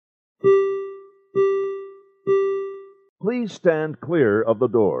Please stand clear of the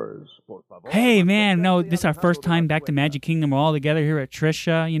doors. Hey, man, no, this is our first time back to Magic Kingdom. We're all together here at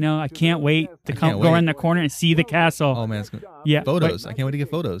Trisha. You know, I can't wait to go around the corner and see the castle. Oh, man. Yeah. Photos. I can't wait to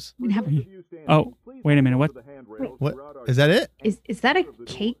get photos. Oh, wait a minute. What? What? Is that it? Is that a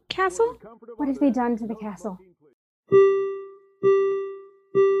cake castle? What have they done to the castle?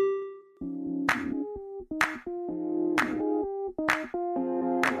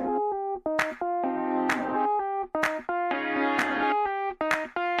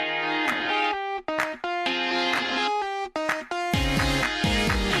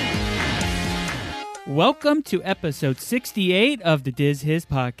 Welcome to episode 68 of the Diz His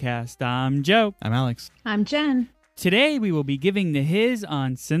podcast. I'm Joe. I'm Alex. I'm Jen. Today we will be giving the his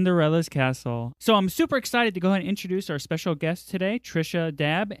on Cinderella's castle. So I'm super excited to go ahead and introduce our special guest today, Trisha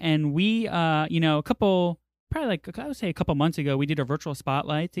Dabb. And we, I would say a couple months ago, we did a virtual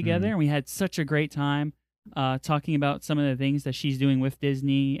spotlight together, and we had such a great time talking about some of the things that she's doing with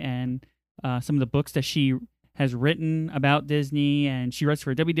Disney and some of the books that she has written about Disney, and she writes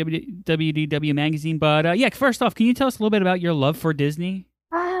for WDW magazine. But first off, can you tell us a little bit about your love for Disney?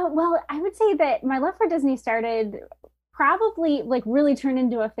 Well, I would say that my love for Disney started probably really turned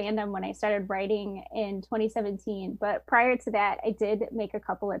into a fandom when I started writing in 2017. But prior to that, I did make a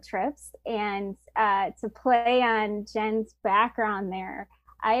couple of trips, and to play on Jen's background there,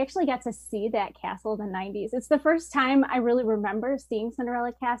 I actually got to see that castle in the 90s. It's the first time I really remember seeing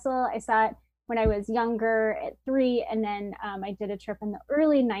Cinderella Castle. I saw it when I was younger at 3, and then I did a trip in the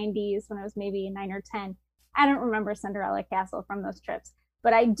early 90s when I was maybe 9 or 10. I don't remember Cinderella Castle from those trips,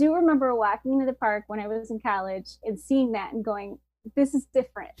 but I do remember walking into the park when I was in college and seeing that and going, this is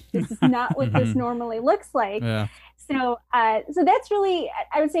different. This is not what this normally looks like. Yeah. So that's really,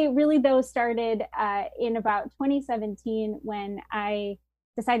 I would say really those started in about 2017 when I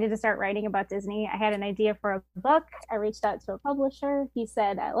decided to start writing about Disney. I had an idea for a book. I reached out to a publisher. He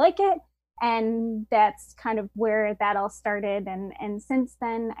said, I like it. And that's kind of where that all started. And since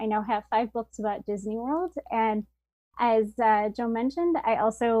then, I now have 5 books about Disney World. And as Joe mentioned, I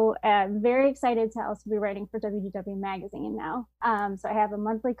also am very excited to also be writing for WDW magazine now. So I have a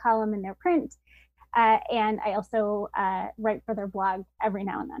monthly column in their print. And I also write for their blog every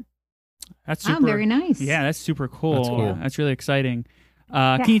now and then. That's super, very nice. Yeah, that's super cool. That's cool. That's really exciting.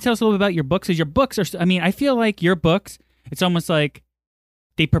 Can you tell us a little bit about your books? Because your books are, I feel like your books, it's almost like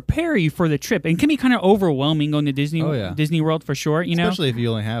they prepare you for the trip, and can be kind of overwhelming going to Disney World for sure. Especially if you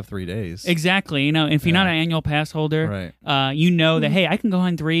only have 3 days. Exactly. If you're not an annual pass holder, right. That hey, I can go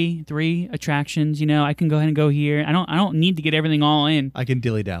on three attractions. I can go ahead and go here. I don't need to get everything all in. I can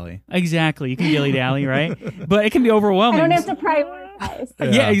dilly dally. Exactly. You can dilly dally, right? But it can be overwhelming. I don't have to prioritize.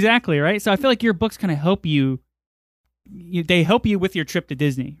 Yeah, exactly. Right. So I feel like your books kind of help you. They help you with your trip to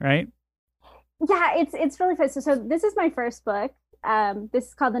Disney, right? Yeah, it's really fun. So this is my first book. This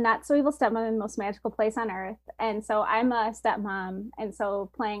is called The Not So Evil Stepmom in the Most Magical Place on Earth. And so I'm a stepmom, and so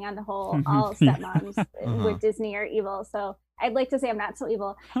playing on the whole, all stepmoms with Disney are evil. So I'd like to say I'm not so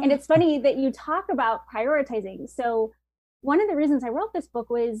evil. And it's funny that you talk about prioritizing. So one of the reasons I wrote this book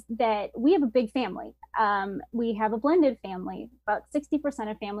was that we have a big family. We have a blended family. About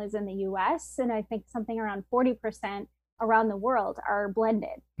 60% of families in the US, and I think something around 40% around the world are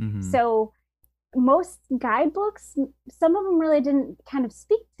blended. So most guidebooks, some of them really didn't kind of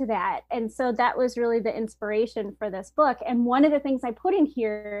speak to that. And so that was really the inspiration for this book. And one of the things I put in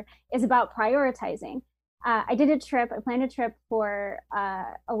here is about prioritizing. I planned a trip for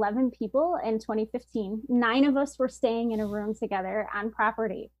 11 people in 2015. 9 of us were staying in a room together on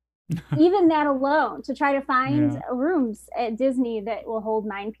property. Even that alone, to try to find rooms at Disney that will hold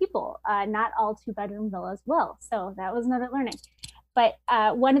 9 people, not all 2-bedroom villas will. So that was another learning. But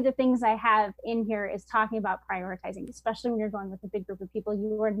one of the things I have in here is talking about prioritizing, especially when you're going with a big group of people.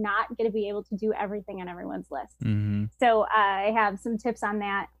 You are not going to be able to do everything on everyone's list. So I have some tips on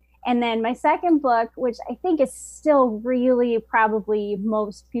that. And then my second book, which I think is still really probably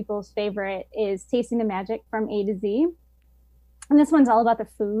most people's favorite, is Tasting the Magic from A to Z. And this one's all about the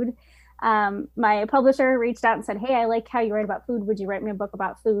food. My publisher reached out and said, hey, I like how you write about food. Would you write me a book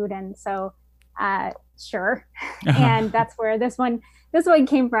about food? And so sure. And that's where this one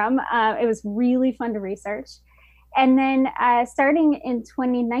came from. It was really fun to research. And then starting in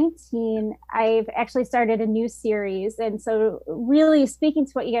 2019, I've actually started a new series. And so really speaking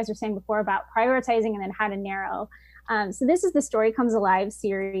to what you guys were saying before about prioritizing and then how to narrow. So this is the Story Comes Alive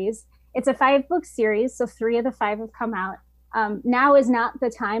series. It's a 5-book series. So 3 of the 5 have come out. Now is not the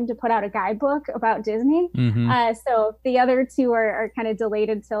time to put out a guidebook about Disney. So the other 2 are kind of delayed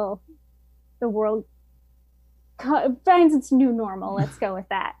until the world finds its new normal. Let's go with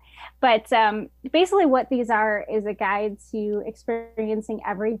that. But basically, what these are is a guide to experiencing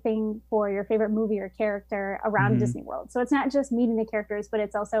everything for your favorite movie or character around Disney World. So it's not just meeting the characters, but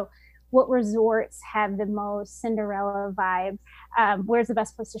it's also what resorts have the most Cinderella vibe. Where's the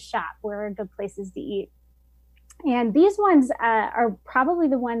best place to shop? Where are good places to eat? And these ones are probably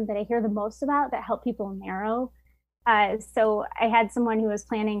the one that I hear the most about that help people narrow. So I had someone who was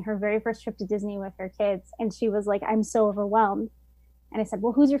planning her very first trip to Disney with her kids, and she was like, I'm so overwhelmed. And I said,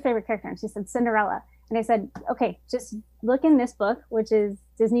 well, who's your favorite character? And she said, Cinderella. And I said, okay, just look in this book, which is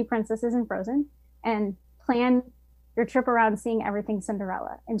Disney Princesses and Frozen, and plan your trip around seeing everything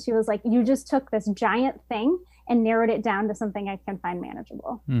Cinderella. And she was like, you just took this giant thing and narrowed it down to something I can find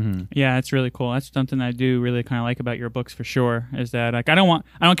manageable. Yeah, it's really cool. That's something I do really kind of like about your books for sure, is that like I don't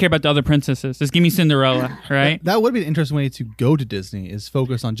care about the other princesses. Just give me Cinderella, right? That would be an interesting way to go to Disney, is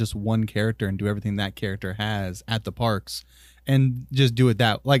focus on just one character and do everything that character has at the parks and just do it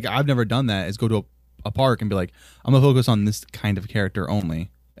that. Like, I've never done that, is go to a park and be like, I'm going to focus on this kind of character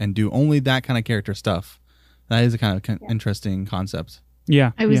only and do only that kind of character stuff. That is a kind of interesting concept.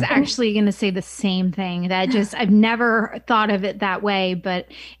 Yeah. I was actually going to say the same thing. That just, I've never thought of it that way. But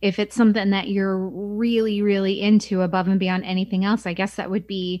if it's something that you're really, really into above and beyond anything else, I guess that would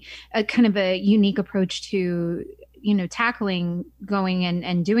be a kind of a unique approach to, tackling going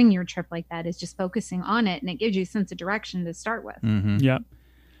and doing your trip like that, is just focusing on it. And it gives you a sense of direction to start with. Yep.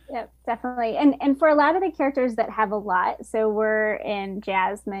 Yep, definitely. And for a lot of the characters that have a lot, so we're in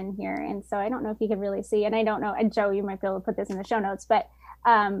Jasmine here, and so I don't know if you can really see, and I don't know, and Joe, you might be able to put this in the show notes, but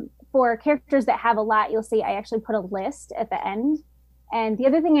for characters that have a lot, you'll see I actually put a list at the end. And the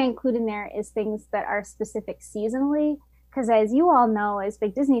other thing I include in there is things that are specific seasonally, because as you all know, as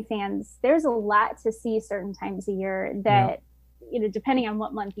big Disney fans, there's a lot to see certain times a year that, depending on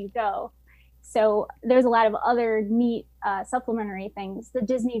what month you go. So there's a lot of other neat supplementary things. The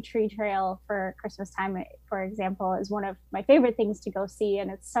Disney Tree Trail for Christmas time, for example, is one of my favorite things to go see.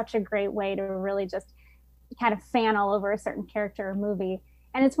 And it's such a great way to really just kind of fan all over a certain character or movie.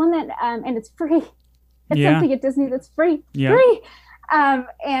 And it's one that, and it's free. It's something at Disney that's free. Free.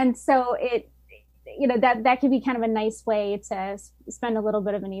 And so it, that could be kind of a nice way to spend a little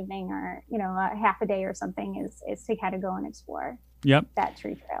bit of an evening or, a half a day or something is to kind of go and explore that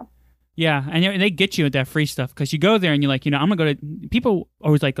tree trail. Yeah, and they get you with that free stuff because you go there and you're like, I'm going to go to... People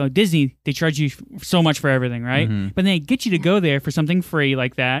always like, Disney, they charge you so much for everything, right? But then they get you to go there for something free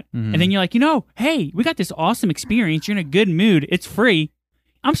like that. And then you're like, hey, we got this awesome experience. You're in a good mood. It's free.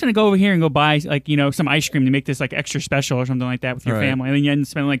 I'm just going to go over here and go buy some ice cream to make this like extra special or something like that with your family. And then you end up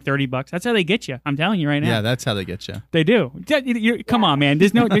spending like $30. That's how they get you. I'm telling you right now. Yeah, that's how they get you. They do. Come on, man.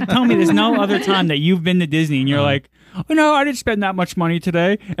 Tell me there's no other time that you've been to Disney and you're like, I didn't spend that much money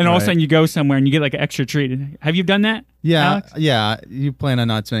today. And all of a sudden you go somewhere and you get like an extra treat. Have you done that? Yeah, Alex? yeah. You plan on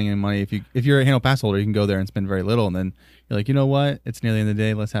not spending any money. If you're a handle pass holder, you can go there and spend very little. And then you're like, you know what? It's nearly the end of the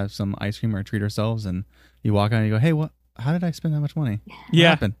day. Let's have some ice cream or treat ourselves. And you walk out and you go, hey, what? How did I spend that much money? What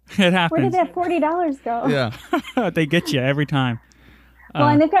happened? It happens. Where did that $40 go? Yeah. They get you every time. Well,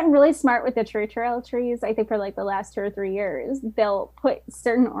 and they've gotten really smart with the tree trail trees. I think for like the last 2 or 3 years, they'll put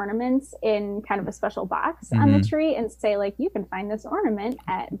certain ornaments in kind of a special box on the tree and say, like, you can find this ornament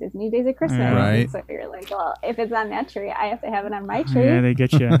at Disney Days of Christmas. Right. So you're like, well, if it's on that tree, I have to have it on my tree. Yeah, they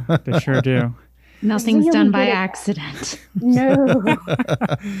get you. They sure do. Nothing's Really done by good at accident. No.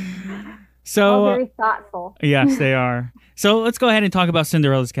 So All very thoughtful. yes, they are. So let's go ahead and talk about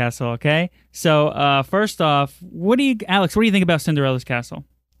Cinderella's castle, okay? So first off, Alex, what do you think about Cinderella's castle?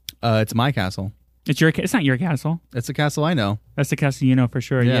 It's my castle. It's not your castle. It's a castle I know. That's the castle you know for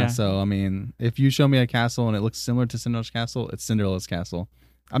sure. Yeah. So I mean, if you show me a castle and it looks similar to Cinderella's castle, it's Cinderella's castle.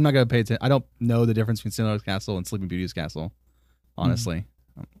 I'm not gonna pay attention. I don't know the difference between Cinderella's castle and Sleeping Beauty's castle, honestly.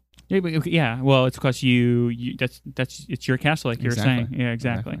 Yeah, well, it's because it's your castle, like you were saying. Yeah,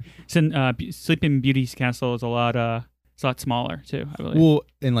 exactly. Sleeping Beauty's castle is a lot smaller too, I believe. Well,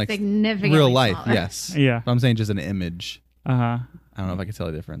 in like Significantly real life, smaller. yes. Yeah. But I'm saying just an image. I don't know if I can tell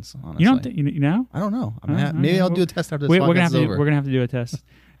the difference. Honestly, you know? I don't know. Maybe I'll do a test after this We're podcast is over. We're gonna have to do a test.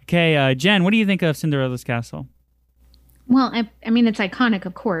 Okay, Jen, what do you think of Cinderella's castle? Well, I mean, it's iconic,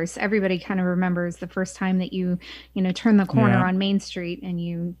 of course. Everybody kind of remembers the first time that you turn the corner on Main Street and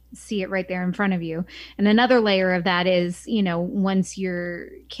you see it right there in front of you. And another layer of that is, once your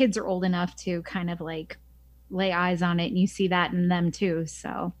kids are old enough to kind of like lay eyes on it and you see that in them too.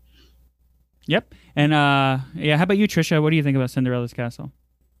 So. Yep. And how about you, Trisha? What do you think about Cinderella's castle?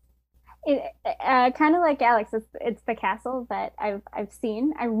 Kind of like Alex, it's the castle that I've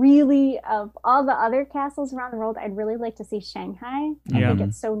seen. I really, of all the other castles around the world, I'd really like to see Shanghai. I think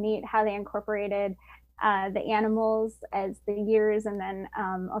it's so neat how they incorporated the animals as the years, and then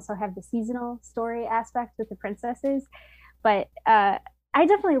also have the seasonal story aspect with the princesses. But I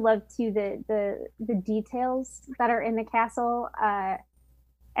definitely love too the details that are in the castle. And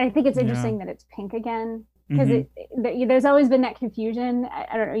I think it's interesting that it's pink again, because there's always been that confusion.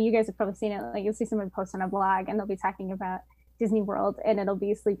 I don't know, you guys have probably seen it. Like, you'll see someone post on a blog and they'll be talking about Disney World and it'll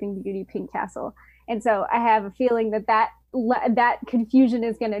be Sleeping Beauty Pink Castle. And so I have a feeling that confusion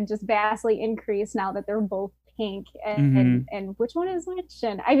is going to just vastly increase now that they're both pink, and which one is which.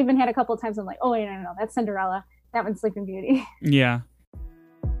 And I've even had a couple of times I'm like, oh wait, no, that's Cinderella. That one's Sleeping Beauty. Yeah.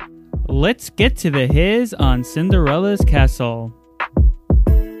 Let's get to the his on Cinderella's castle.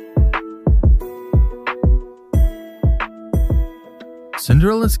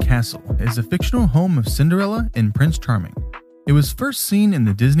 Cinderella's castle is a fictional home of Cinderella and Prince Charming. It was first seen in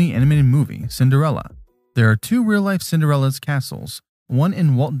the Disney animated movie Cinderella. There are 2 real-life Cinderella's castles, one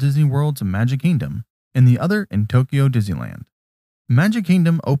in Walt Disney World's Magic Kingdom and the other in Tokyo Disneyland. Magic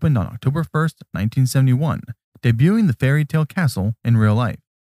Kingdom opened on October 1st, 1971, debuting the fairy tale castle in real life.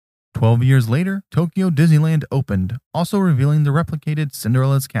 12 years later, Tokyo Disneyland opened, also revealing the replicated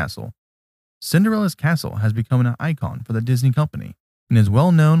Cinderella's castle. Cinderella's castle has become an icon for the Disney company and is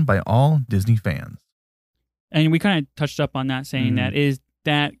well known by all Disney fans. And we kind of touched up on that, saying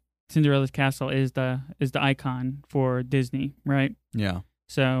that Cinderella's castle is the icon for Disney, right? Yeah.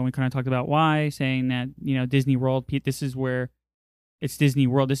 So we kind of talked about why, saying that, Disney World, this is where it's Disney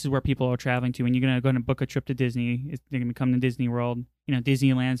World. This is where people are traveling to. When you're going to go and book a trip to Disney, they're going to come to Disney World.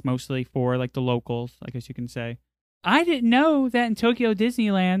 Disneyland's mostly for like the locals, I guess you can say. I didn't know that in Tokyo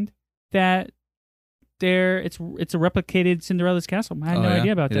Disneyland that it's a replicated Cinderella's castle. I had no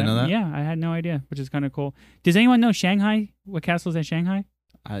idea about that. Know that. Yeah, I had no idea, which is kind of cool. Does anyone know Shanghai? What castle is at Shanghai?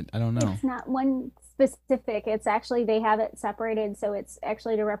 I don't know. It's not one specific. It's actually, they have it separated, so it's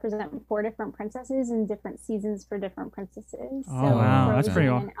actually to represent 4 different princesses in different seasons for different princesses. Oh, so wow, that's pretty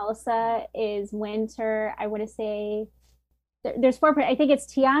cool. And Elsa is winter. I want to say there's 4. I think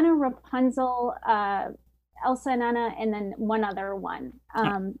it's Tiana, Rapunzel, Elsa and Anna, and then one other one.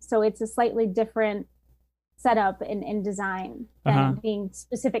 So it's a slightly different setup in design than being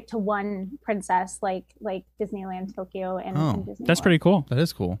specific to one princess like Disneyland Tokyo and Disney That's World. pretty cool. That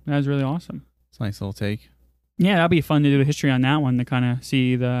is cool. That was really awesome. It's a nice little take. Yeah, that'd be fun to do a history on that one, to kind of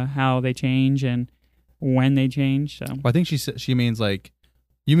see how they change and when they change. So I think she means like,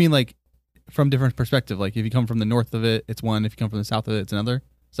 you mean like from different perspective. Like if you come from the north of it, it's one. If you come from the south of it, it's another.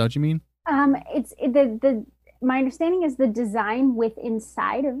 Is that what you mean? My understanding is the design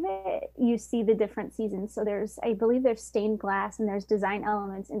inside of it, you see the different seasons. So I believe there's stained glass and there's design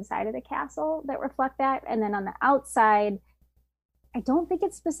elements inside of the castle that reflect that. And then on the outside, I don't think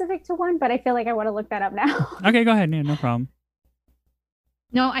it's specific to one, but I feel like I want to look that up now. Okay, go ahead. Yeah, no problem.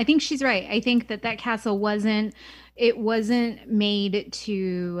 No, I think she's right. I think that castle wasn't made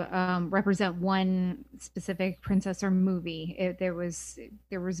to represent one specific princess or movie. There was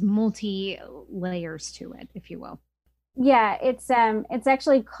multi layers to it, if you will. Yeah, it's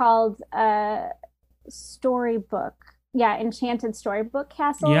actually called Storybook. Yeah, Enchanted Storybook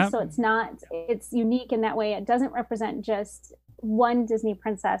Castle. Yep. So it's unique in that way. It doesn't represent just one Disney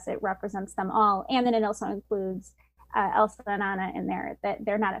princess. It represents them all, and then it also includes Elsa and Anna in there. That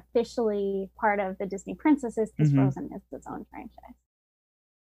they're not officially part of the Disney princesses, because Frozen is its own franchise.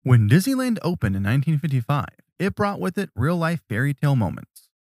 When Disneyland opened in 1955, it brought with it real-life fairy tale moments.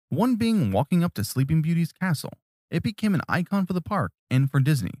 One being walking up to Sleeping Beauty's castle. It became an icon for the park and for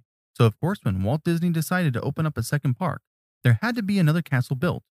Disney. So of course, when Walt Disney decided to open up a second park, there had to be another castle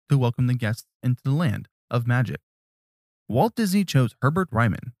built to welcome the guests into the land of magic. Walt Disney chose Herbert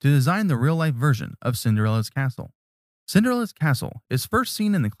Ryman to design the real-life version of Cinderella's castle. Cinderella's castle is first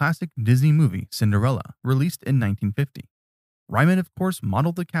seen in the classic Disney movie Cinderella, released in 1950. Ryman, of course,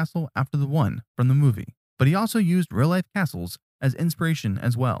 modeled the castle after the one from the movie, but he also used real-life castles as inspiration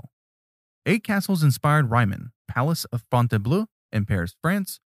as well. 8 castles inspired Ryman: Palace of Fontainebleau in Paris,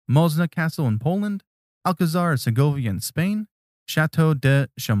 France, Mosna Castle in Poland, Alcazar of Segovia in Spain, Château de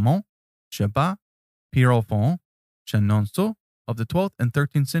Chaumont, Chabat, Pierrefonds, Chenonceau of the 12th and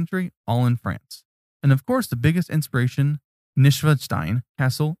 13th century, all in France. And of course, the biggest inspiration, Neuschwanstein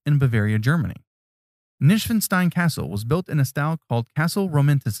Castle in Bavaria, Germany. Neuschwanstein Castle was built in a style called Castle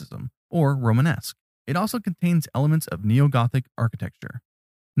Romanticism, or Romanesque. It also contains elements of Neo-Gothic architecture.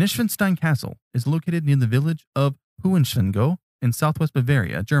 Neuschwanstein Castle is located near the village of Hohenschwangau in southwest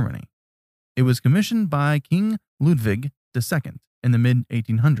Bavaria, Germany. It was commissioned by King Ludwig II in the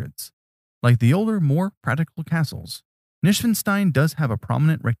mid-1800s. Like the older, more practical castles, Neuschwanstein does have a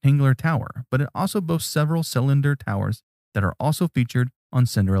prominent rectangular tower, but it also boasts several cylinder towers that are also featured on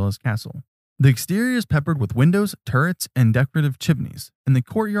Cinderella's castle. The exterior is peppered with windows, turrets, and decorative chimneys, and the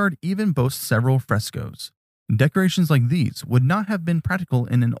courtyard even boasts several frescoes. Decorations like these would not have been practical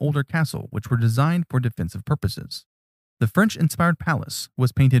in an older castle, which were designed for defensive purposes. The French-inspired palace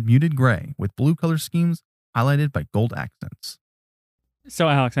was painted muted gray with blue color schemes highlighted by gold accents. So,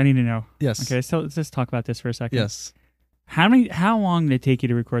 Alex, I need to know. Yes. Okay, so let's just talk about this for a second. Yes. How long did it take you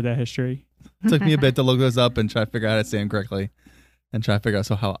to record that history? It took me a bit to look those up and try to figure out how to say them correctly, and try to figure out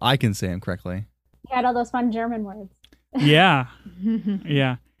how I can say them correctly. You had all those fun German words. Yeah.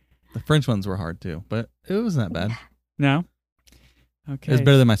 Yeah. The French ones were hard too, but it wasn't that bad. No? Okay. It was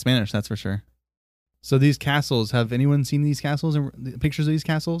better than my Spanish, that's for sure. So these castles, have anyone seen these castles and the pictures of these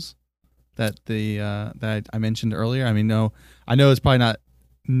castles that I mentioned earlier? I mean, no, I know it's probably not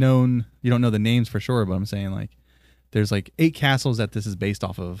known. You don't know the names for sure, but I'm saying like there's like 8 castles that this is based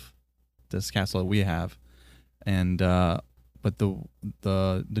off of. This castle that we have, and but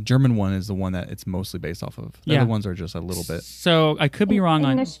the German one is the one that it's mostly based off of. The other ones are just a little bit. So I could be wrong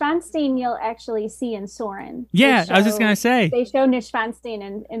in on Neuschwanstein. You'll actually see in Soren. Yeah, I was just gonna say they show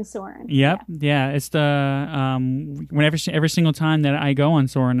Neuschwanstein in Soren. Yep, yeah. It's the whenever every single time that I go on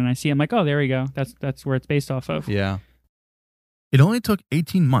Soren and I see, it, I'm like, oh, there we go. That's where it's based off of. Yeah. It only took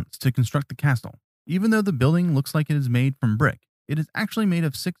 18 months to construct the castle, even though the building looks like it is made from brick. It is actually made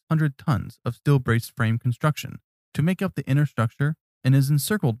of 600 tons of steel braced frame construction to make up the inner structure and is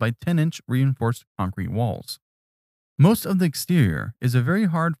encircled by 10-inch reinforced concrete walls. Most of the exterior is a very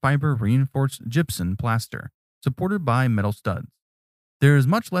hard fiber reinforced gypsum plaster supported by metal studs. There is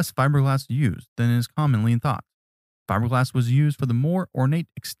much less fiberglass used than is commonly thought. Fiberglass was used for the more ornate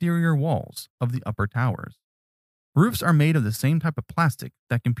exterior walls of the upper towers. Roofs are made of the same type of plastic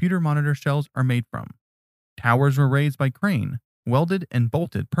that computer monitor shells are made from. Towers were raised by crane, welded and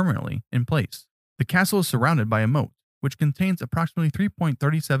bolted permanently in place. The castle is surrounded by a moat, which contains approximately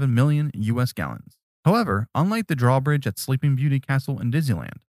 3.37 million U.S. gallons. However, unlike the drawbridge at Sleeping Beauty Castle in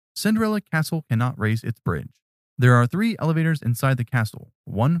Disneyland, Cinderella Castle cannot raise its bridge. There are 3 elevators inside the castle,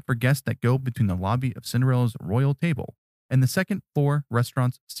 one for guests that go between the lobby of Cinderella's royal table and the second floor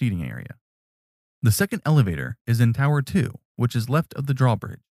restaurant's seating area. The second elevator is in Tower 2, which is left of the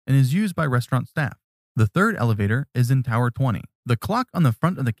drawbridge, and is used by restaurant staff. The third elevator is in Tower 20. The clock on the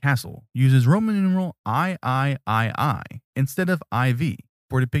front of the castle uses Roman numeral III instead of IV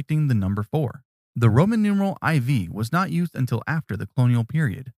for depicting the number 4. The Roman numeral IV was not used until after the colonial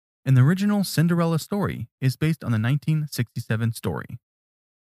period, and the original Cinderella story is based on the 1967 story.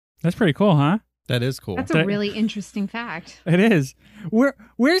 That's pretty cool, huh? That is cool. That's a really interesting fact. It is.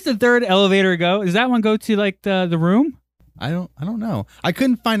 Where's the third elevator go? Does that one go to like the room? I don't know. I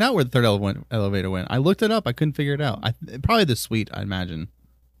couldn't find out where the third elevator went. I looked it up. I couldn't figure it out. Probably the suite, I imagine.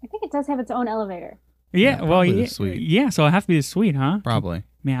 I think it does have its own elevator. Yeah, well, the suite. Yeah, so it'll have to be the suite, huh? Probably.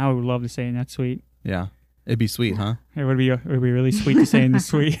 Man, I would love to stay in that suite. Yeah, it'd be sweet, huh? It would be really sweet to stay in the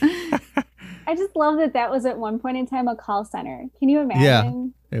suite. I just love that was at one point in time a call center. Can you imagine?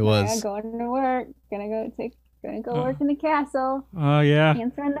 Yeah, it was. Going to work, gonna go work in the castle. Oh yeah.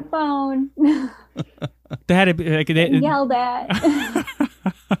 Answering the phone. They had to be like yelled at.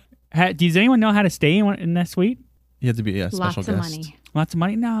 Does anyone know how to stay in that suite? You have to be a special Lots guest. of money. Lots of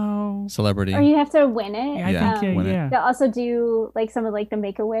money? No. Celebrity. Or you have to win it. Yeah, I think win it. yeah. They'll also do like some of like the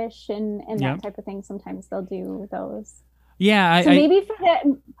Make-A-Wish and Yep. that type of thing. Sometimes they'll do those. Yeah, So maybe for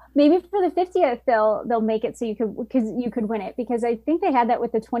the 50th they'll make it so you could win it, because I think they had that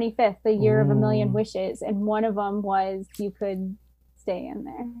with the 25th, the year of a million wishes, and one of them was you could stay in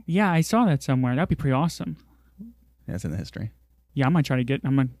there. Yeah, I saw that somewhere. That'd be pretty awesome. Yeah, it's in the history. Yeah, I'm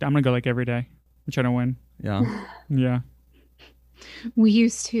gonna go like every day. I'm trying to win. Yeah. Yeah. We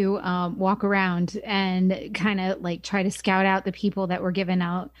used to walk around and kind of like try to scout out the people that were giving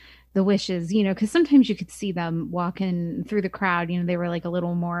out the wishes, you know, because sometimes you could see them walking through the crowd. You know, they were like a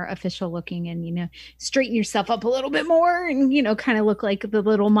little more official looking, and, you know, straighten yourself up a little bit more and, you know, kind of look like the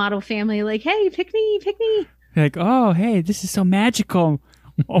little model family, like, hey, pick me, pick me. Like, oh, hey, this is so magical.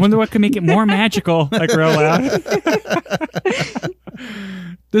 I wonder what could make it more magical, like real loud.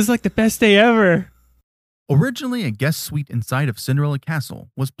 This is like the best day ever. Originally, a guest suite inside of Cinderella Castle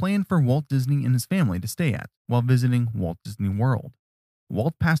was planned for Walt Disney and his family to stay at while visiting Walt Disney World.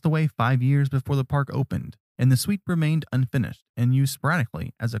 Walt passed away 5 years before the park opened, and the suite remained unfinished and used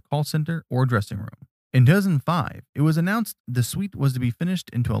sporadically as a call center or dressing room. In 2005, it was announced the suite was to be finished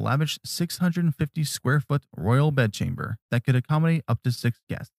into a lavish 650 square foot royal bedchamber that could accommodate up to 6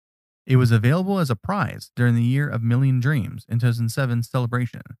 guests. It was available as a prize during the Year of Million Dreams in 2007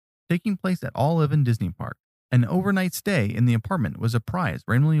 celebration, taking place at All Livin Disney Park. An overnight stay in the apartment was a prize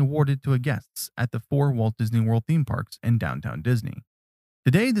randomly awarded to guests at the 4 Walt Disney World theme parks in downtown Disney.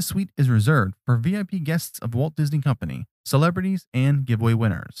 Today, the suite is reserved for VIP guests of Walt Disney Company, celebrities, and giveaway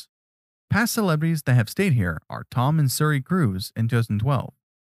winners. Past celebrities that have stayed here are Tom and Suri Cruise in 2012,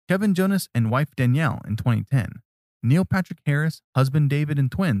 Kevin Jonas and wife Danielle in 2010, Neil Patrick Harris, husband David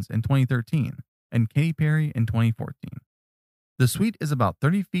and twins in 2013, and Katy Perry in 2014. The suite is about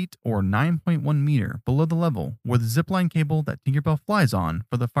 30 feet or 9.1 meter below the level where the zipline cable that Tinkerbell flies on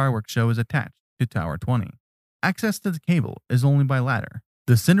for the fireworks show is attached to Tower 20. Access to the cable is only by ladder.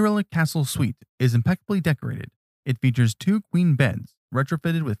 The Cinderella Castle Suite is impeccably decorated. It features 2 queen beds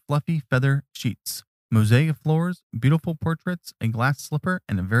retrofitted with fluffy feather sheets, mosaic floors, beautiful portraits, a glass slipper,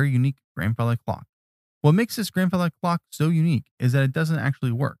 and a very unique grandfather clock. What makes this grandfather clock so unique is that it doesn't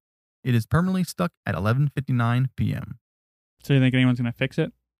actually work. It is permanently stuck at 11:59 p.m. So you think anyone's going to fix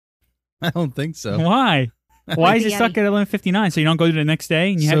it? I don't think so. Why? Why is it stuck at 11:59? So you don't go to the next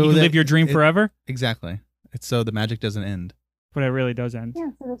day and you can live your dream forever? Exactly. It's so the magic doesn't end. But it really does end.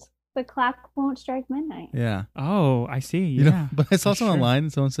 Yeah, so the clock won't strike midnight. Yeah. Oh, I see. You know, but I saw someone sure.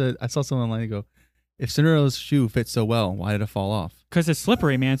 online. I saw someone online go, if Cinderella's shoe fits so well, why did it fall off? Because it's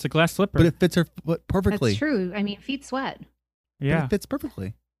slippery, man. It's a glass slipper. But it fits her foot perfectly. That's true. I mean, feet sweat. Yeah. But it fits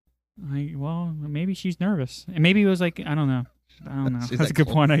perfectly. Well, maybe she's nervous. And maybe it was like, I don't know. She's That's a good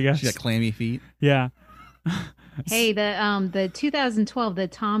point, I guess. She's got clammy feet. Yeah. Hey, the 2012, the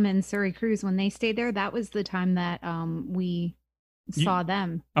Tom and Suri Cruise, when they stayed there, that was the time that we saw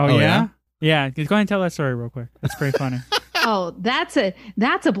them. Oh, Oh, yeah? Yeah. Go ahead and tell that story real quick. That's pretty funny. Oh, that's a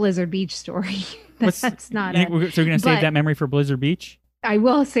Blizzard Beach story. That's not So we're going to save that memory for Blizzard Beach? I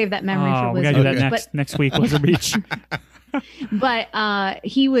will save that memory for we Blizzard. got to do that next week, Blizzard Beach. But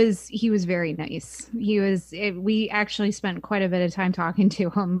he was very nice. We actually spent quite a bit of time talking to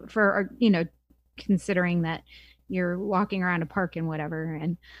him for, considering that you're walking around a park and whatever.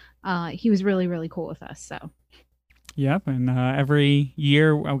 And he was really, really cool with us. So. Yep. And every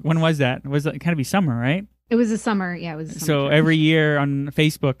year, when was that? Was it kind of be summer, right? It was a summer. Yeah, it was a summer. So every year on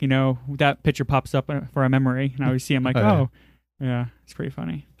Facebook, that picture pops up for a memory. And I always see him like, yeah, it's pretty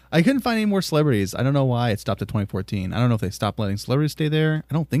funny. I couldn't find any more celebrities. I don't know why it stopped at 2014. I don't know if they stopped letting celebrities stay there.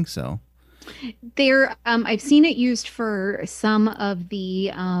 I don't think so. I've seen it used for some of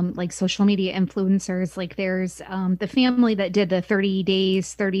the like social media influencers. Like there's the family that did the 30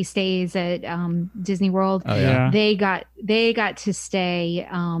 days, 30 stays at Disney World. Oh, yeah. They got to stay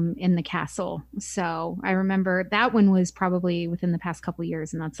in the castle. So I remember that one was probably within the past couple of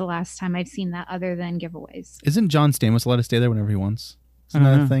years, and that's the last time I've seen that other than giveaways. Isn't John Stamos allowed to stay there whenever he wants? Isn't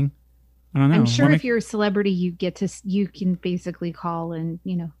that a thing? I don't know. I'm sure if you're a celebrity, you can basically call and,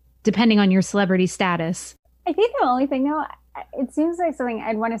 depending on your celebrity status. I think the only thing, though, it seems like something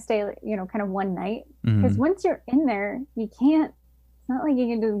I'd want to stay, kind of one night. Because once you're in there, you can't, it's not like you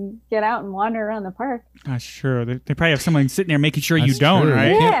can just get out and wander around the park. Sure. They probably have someone sitting there making sure you don't, true.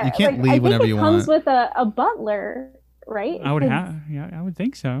 right? Yeah, You can't leave whenever you want. I think it comes with a butler, right? I would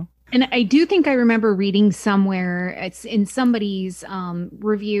think so. And I do think I remember reading somewhere, it's in somebody's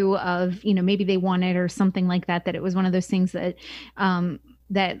review of, maybe they won it or something like that, that it was one of those things that,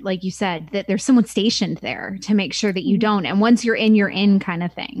 that, like you said, that there's someone stationed there to make sure that you don't. And once you're in kind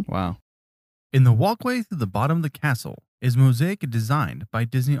of thing. Wow. In the walkway through the bottom of the castle is mosaic designed by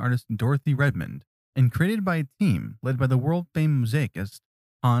Disney artist Dorothy Redmond and created by a team led by the world-famed mosaicist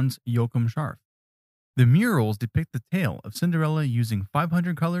Hans Joachim Scharf. The murals depict the tale of Cinderella using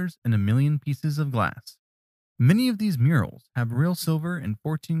 500 colors and 1 million pieces of glass. Many of these murals have real silver and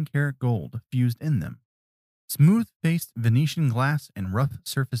 14-karat gold fused in them. Smooth-faced Venetian glass and rough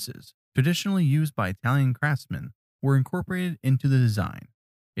surfaces, traditionally used by Italian craftsmen, were incorporated into the design.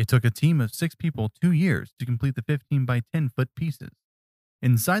 It took a team of 6 people 2 years to complete the 15 by 10 foot pieces.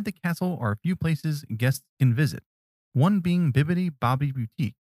 Inside the castle are a few places guests can visit, one being Bibbidi Bobbidi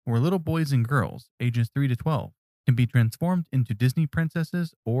Boutique, where little boys and girls, ages 3 to 12, can be transformed into Disney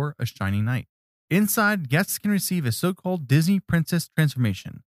princesses or a shiny knight. Inside, guests can receive a so-called Disney princess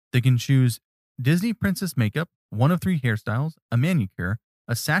transformation. They can choose Disney princess makeup, one of 3 hairstyles, a manicure,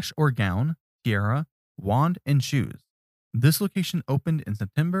 a sash or gown, tiara, wand, and shoes. This location opened in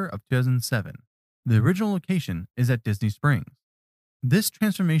September of 2007. The original location is at Disney Springs. This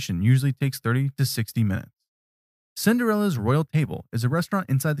transformation usually takes 30 to 60 minutes. Cinderella's Royal Table is a restaurant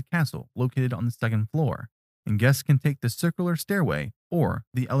inside the castle located on the 2nd floor, and guests can take the circular stairway or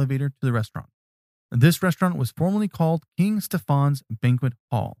the elevator to the restaurant. This restaurant was formerly called King Stephen's Banquet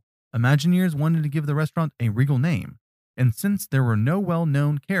Hall. Imagineers wanted to give the restaurant a regal name, and since there were no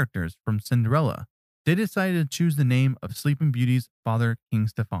well-known characters from Cinderella, they decided to choose the name of Sleeping Beauty's father, King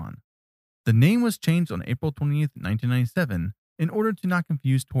Stephen. The name was changed on April 20th, 1997, in order to not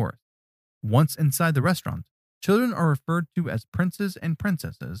confuse tourists. Once inside the restaurant, Children are referred to as princes and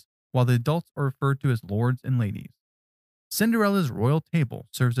princesses, while the adults are referred to as lords and ladies. Cinderella's royal table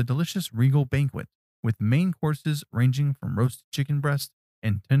serves a delicious regal banquet, with main courses ranging from roasted chicken breast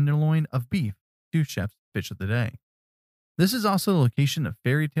and tenderloin of beef to chef's fish of the day. This is also the location of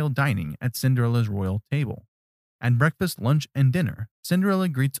fairy tale dining at Cinderella's royal table. At breakfast, lunch, and dinner, Cinderella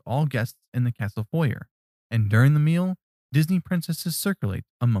greets all guests in the castle foyer, and during the meal, Disney princesses circulate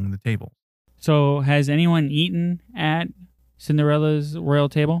among the tables. So, has anyone eaten at Cinderella's royal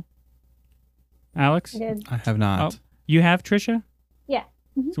table? Alex? I did. I have not. Oh, you have, Trisha? Yeah.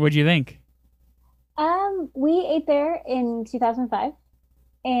 Mhm. So, what'd you think? We ate there in 2005,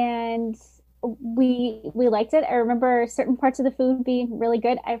 and we liked it. I remember certain parts of the food being really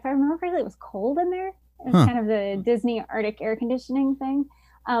good. If I remember correctly, it was cold in there. It was kind of the Disney Arctic air conditioning thing.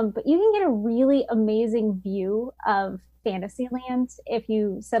 But you can get a really amazing view of Fantasyland if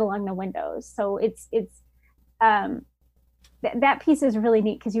you sit along the windows. So that piece is really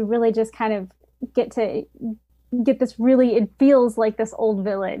neat because you really just kind of get this really, it feels like this old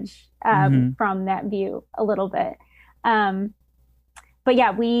village from that view a little bit. But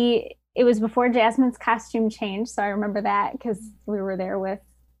yeah, it was before Jasmine's costume change, so I remember that because we were there with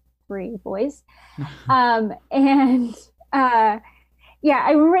 3 boys. Yeah,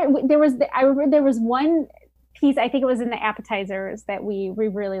 I remember there was one piece, I think it was in the appetizers, that we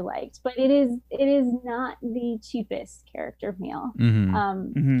really liked, but it is not the cheapest character meal.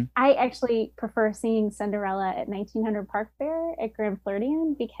 I actually prefer seeing Cinderella at 1900 Park Fair at Grand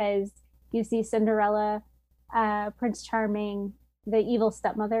Floridian because you see Cinderella, Prince Charming, the evil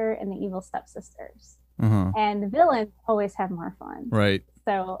stepmother, and the evil stepsisters. And the villains always have more fun. Right.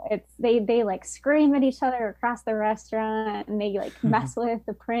 So they like scream at each other across the restaurant, and they like mess with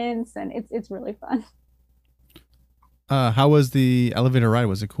the prince, and it's really fun. How was the elevator ride?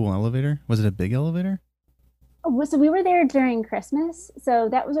 Was it a cool elevator? Was it a big elevator? So we were there during Christmas. So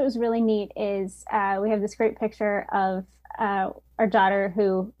that was what was really neat is we have this great picture of our daughter,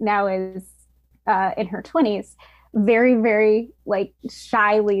 who now is in her 20s, very, very like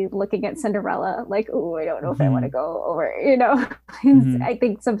shyly looking at Cinderella, like, oh, I don't know if I want to go over, I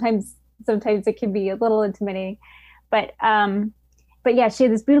think sometimes it can be a little intimidating, but yeah, she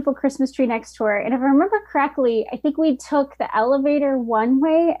had this beautiful Christmas tree next to her. And if I remember correctly, I think we took the elevator one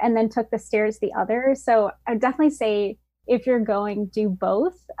way and then took the stairs the other. So I would definitely say if you're going, do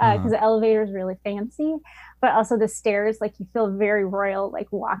both, because the elevator is really fancy, but also the stairs, like you feel very royal, like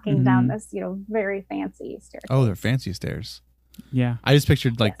walking down this, very fancy stairs. Oh, they're fancy stairs. Yeah. I just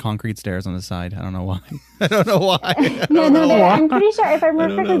pictured like concrete stairs on the side. I don't know why. I'm pretty sure if I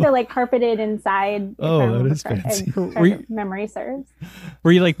remember correctly, they're like carpeted inside. Oh, that is fancy. Memory serves.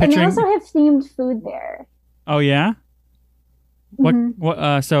 Were you like picturing? And they also have themed food there. Oh yeah. What?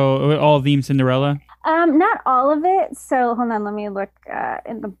 So all themed Cinderella? Not all of it. So hold on, let me look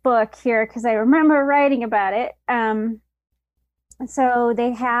in the book here because I remember writing about it. So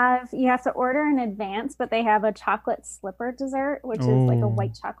you have to order in advance, but they have a chocolate slipper dessert, which is like a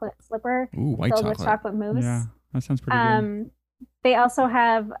white chocolate slipper filled with chocolate mousse. Yeah, that sounds pretty good. They also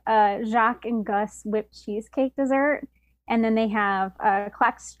have Jacques and Gus whipped cheesecake dessert, and then they have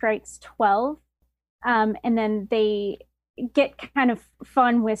Clock Strikes 12, and then they get kind of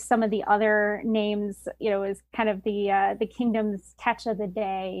fun with some of the other names. Is kind of the kingdom's catch of the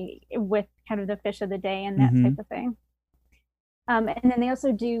day with kind of the fish of the day and that type of thing. And then they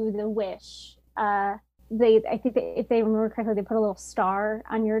also do the wish. I think that if they remember correctly, they put a little star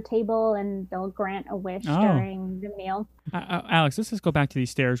on your table and they'll grant a wish during the meal. Alex, let's just go back to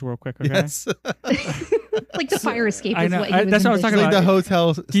these stairs real quick, okay? Yes. Like the fire escape I is know. what he was That's what I was talking Like about. the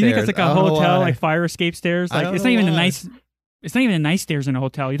hotel Do you think it's like a hotel, like fire escape stairs? Like it's not even a nice. It's not even a nice stairs in a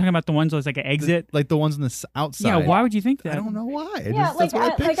hotel. You're talking about the ones that's like an exit, like the ones on the outside. Yeah, why would you think that? I don't know why. Like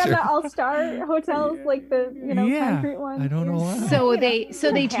on the all-star hotels, like the concrete ones. I don't know why.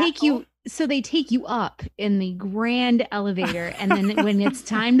 So they take you. So they take you up in the grand elevator, and then when it's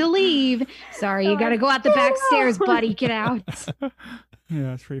time to leave, sorry, you got to go out the back stairs, buddy. Get out.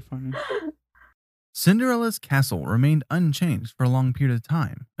 Yeah, it's pretty funny. Cinderella's castle remained unchanged for a long period of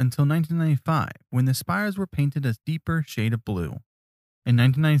time until 1995, when the spires were painted a deeper shade of blue. In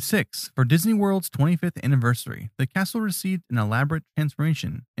 1996, for Disney World's 25th anniversary, the castle received an elaborate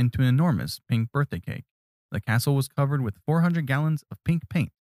transformation into an enormous pink birthday cake. The castle was covered with 400 gallons of pink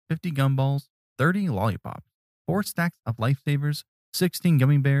paint, 50 gumballs, 30 lollipops, 4 stacks of lifesavers, 16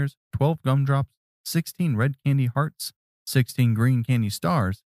 gummy bears, 12 gumdrops, 16 red candy hearts, 16 green candy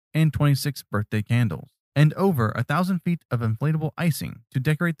stars, and 26 birthday candles, and over 1,000 feet of inflatable icing to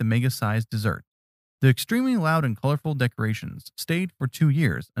decorate the mega-sized dessert. The extremely loud and colorful decorations stayed for 2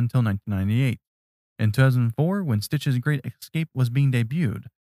 years until 1998. In 2004, when Stitch's Great Escape was being debuted,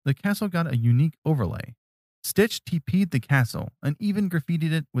 the castle got a unique overlay. Stitch TP'd the castle and even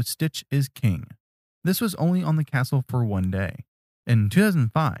graffitied it with Stitch is King. This was only on the castle for one day. In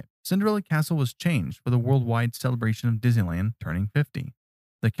 2005, Cinderella Castle was changed for the worldwide celebration of Disneyland turning 50.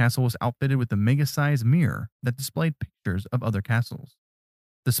 The castle was outfitted with a mega-sized mirror that displayed pictures of other castles.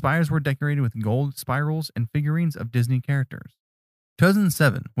 The spires were decorated with gold spirals and figurines of Disney characters.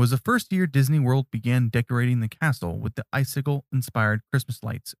 2007 was the first year Disney World began decorating the castle with the icicle-inspired Christmas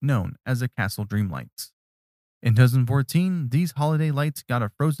lights known as the Castle Dream Lights. In 2014, these holiday lights got a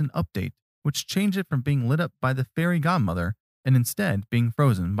Frozen update, which changed it from being lit up by the fairy godmother and instead being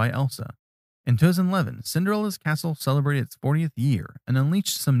frozen by Elsa. In 2011, Cinderella's castle celebrated its 40th year and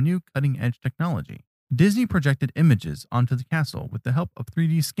unleashed some new cutting-edge technology. Disney projected images onto the castle with the help of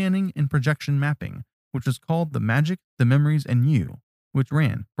 3D scanning and projection mapping, which was called The Magic, The Memories, and You, which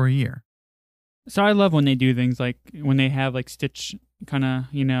ran for a year. So I love when they do things like when they have like Stitch kind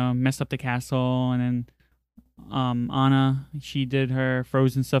of, mess up the castle, and then Anna, she did her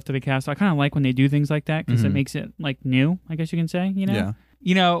Frozen stuff to the castle. I kind of like when they do things like that because it makes it like new, I guess you can say, Yeah.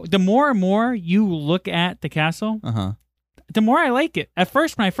 The more and more you look at the castle, the more I like it. At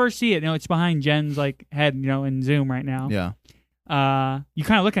first, when I first see it, it's behind Jen's like head, in Zoom right now. Yeah. You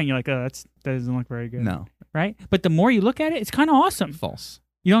kind of look at it and you're like, oh, that doesn't look very good. No. Right? But the more you look at it, it's kind of awesome. False.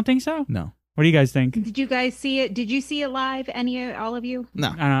 You don't think so? No. What do you guys think? Did you guys see it? Did you see it live? All of you? No.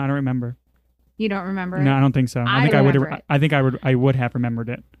 I don't remember. You don't remember? No, I don't think so. I think I would. remember it. I think I would have remembered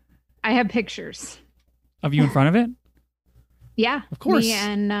it. I have pictures. Of you in front of it? Yeah, of course. Me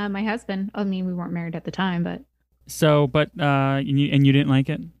and my husband. I mean, we weren't married at the time, but. So, and you didn't like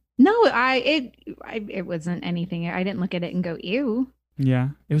it? No, it wasn't anything. I didn't look at it and go, ew. Yeah,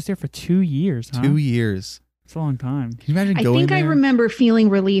 it was there for 2 years. Huh? 2 years. It's a long time. Can you imagine going I think there? I remember feeling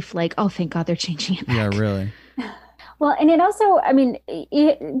relief, like, oh, thank God they're changing it back. Yeah, really. Well, and it also, I mean,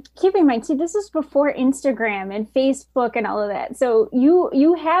 keep in mind, see, this is before Instagram and Facebook and all of that. So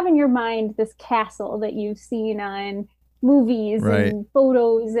you have in your mind this castle that you've seen on movies and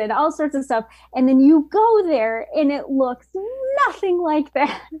photos and all sorts of stuff. And then you go there and it looks nothing like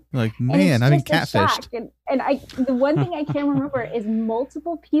that. Like, man, I've been catfished. And the one thing I can remember is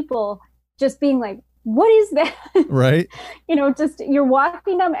multiple people just being like, what is that? Right. Just you're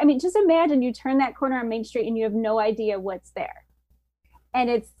walking down. I mean, just imagine you turn that corner on Main Street and you have no idea what's there. And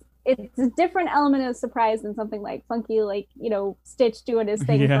it's a different element of surprise than something like funky, like, Stitch doing his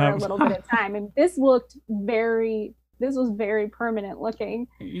thing for a little bit of time. And this was very permanent looking.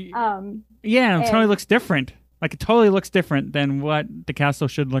 It totally looks different. Like, it totally looks different than what the castle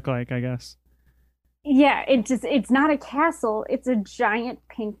should look like, I guess. Yeah, it's not a castle. It's a giant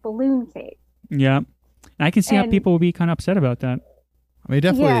pink balloon cake. Yeah. And I can see how people will be kind of upset about that. I mean, it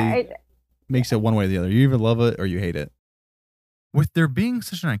definitely makes it one way or the other. You either love it or you hate it. With there being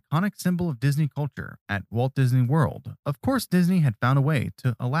such an iconic symbol of Disney culture at Walt Disney World, of course Disney had found a way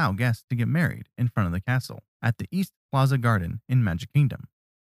to allow guests to get married in front of the castle at the East Plaza Garden in Magic Kingdom.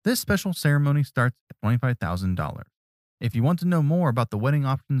 This special ceremony starts at $25,000. If you want to know more about the wedding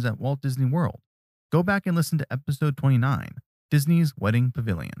options at Walt Disney World, go back and listen to episode 29, Disney's Wedding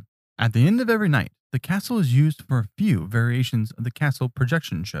Pavilion. At the end of every night, the castle is used for a few variations of the castle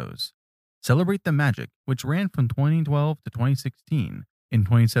projection shows. Celebrate the Magic, which ran from 2012 to 2016. In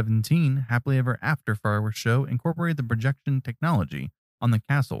 2017, Happily Ever After fireworks show incorporated the projection technology on the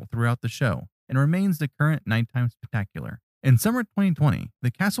castle throughout the show and remains the current nighttime spectacular. In summer 2020, the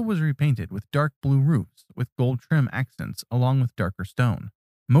castle was repainted with dark blue roofs with gold trim accents along with darker stone.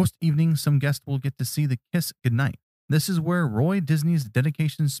 Most evenings, some guests will get to see the Kiss Goodnight. This is where Roy Disney's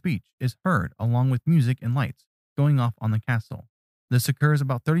dedication speech is heard along with music and lights going off on the castle. This occurs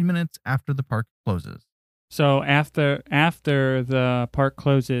about 30 minutes after the park closes. So after the park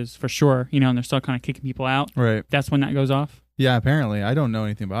closes, for sure, and they're still kind of kicking people out. Right. That's when that goes off? Yeah, apparently. I don't know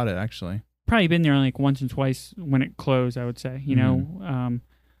anything about it, actually. Probably been there like once and twice when it closed, I would say,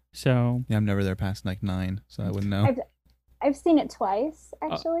 so. Yeah, I'm never there past like 9, so I wouldn't know. I've seen it twice,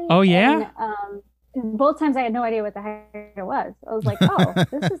 actually. Oh, yeah? And, both times I had no idea what the heck it was. I was like, oh,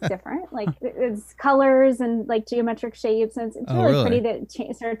 this is different. Like, it's colors and like geometric shapes. And it's really pretty that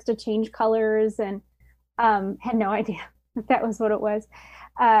it starts to change colors, and had no idea that was what it was.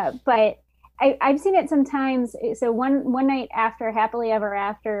 But I've seen it sometimes. So one night after Happily Ever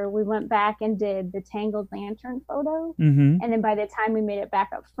After, we went back and did the Tangled Lantern photo. Mm-hmm. And then by the time we made it back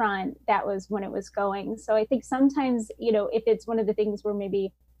up front, that was when it was going. So I think sometimes, if it's one of the things where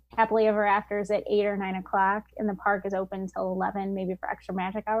maybe Happily Ever After is at 8 or 9 o'clock and the park is open till 11, maybe for extra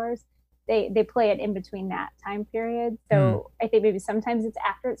magic hours, they play it in between that time period. So I think maybe sometimes it's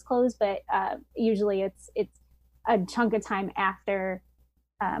after it's closed, but usually it's a chunk of time after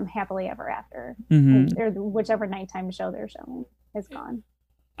Happily Ever After, or whichever nighttime show they're showing is gone.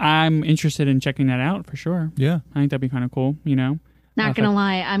 I'm interested in checking that out for sure. Yeah. I think that'd be kind of cool, Not gonna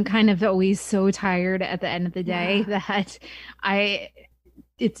lie, I'm kind of always so tired at the end of the day that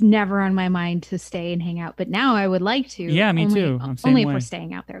it's never on my mind to stay and hang out. But now I would like to. Yeah, me too. Only if we're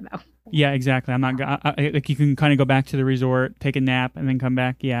staying out there, though. Yeah, exactly. I'm not like you can kind of go back to the resort, take a nap, and then come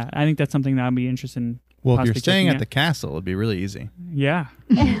back. Yeah, I think that's something that I'll be interested in. Well, if you're staying at the castle, it'd be really easy. Yeah.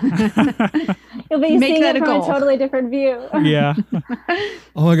 You'll be seeing it from a totally different view. Yeah.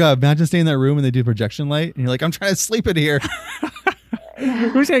 Oh my God, imagine staying in that room and they do projection light and you're like, I'm trying to sleep in here.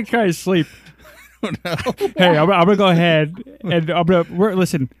 Who's going to try to sleep? Oh, no. Hey, I'm going to go ahead and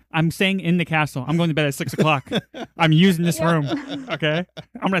listen, I'm staying in the castle. I'm going to bed at 6 o'clock. I'm using this room. Okay.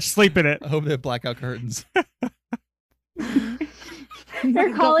 I'm going to sleep in it. I hope they have blackout curtains.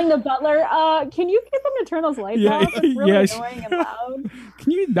 They're calling the butler. Can you get them to turn those lights off? It's really annoying and loud.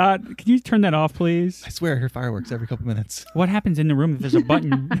 Can you turn that off, please? I swear I hear fireworks every couple minutes. What happens in the room if there's a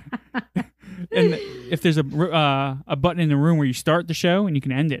button? And if there's a button in the room where you start the show and you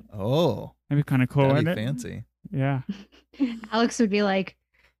can end it. Oh. That'd be kind of cool. That'd be fancy. Yeah. Alex would be like,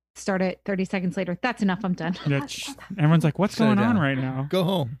 start it 30 seconds later. That's enough. I'm done. Everyone's like, what's going on right now? Go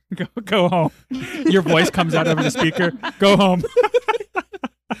home. Go home. Your voice comes out over the speaker. Go home.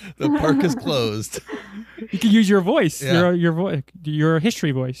 The park is closed. You can use your voice. Yeah. Your voice. Your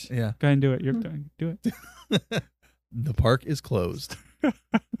history voice. Yeah. Go ahead and do it. Do it. The park is closed.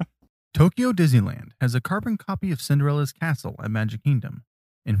 Tokyo Disneyland has a carbon copy of Cinderella's castle at Magic Kingdom.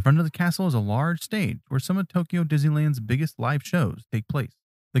 In front of the castle is a large stage where some of Tokyo Disneyland's biggest live shows take place.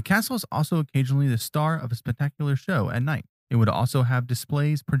 The castle is also occasionally the star of a spectacular show at night. It would also have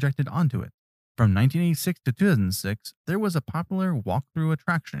displays projected onto it. From 1986 to 2006, there was a popular walkthrough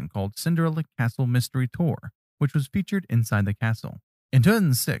attraction called Cinderella Castle Mystery Tour, which was featured inside the castle. In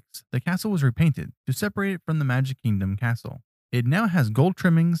 2006, the castle was repainted to separate it from the Magic Kingdom castle. It now has gold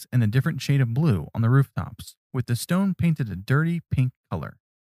trimmings and a different shade of blue on the rooftops, with the stone painted a dirty pink color.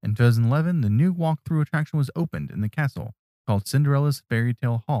 In 2011, the new walkthrough attraction was opened in the castle, called Cinderella's Fairy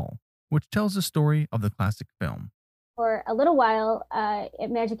Tale Hall, which tells the story of the classic film. For a little while at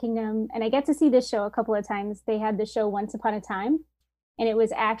Magic Kingdom, and I get to see this show a couple of times, they had the show Once Upon a Time, and it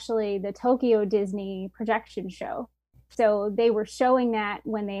was actually the Tokyo Disney projection show. So they were showing that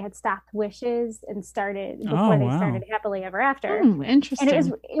when they had stopped Wishes and started Happily Ever After. Interesting.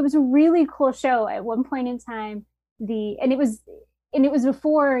 And it was a really cool show. At one point in time, it was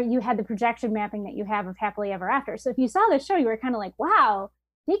before you had the projection mapping that you have of Happily Ever After. So if you saw the show, you were kind of like, wow,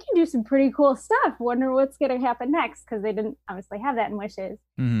 they can do some pretty cool stuff. Wonder what's going to happen next, because they didn't obviously have that in Wishes.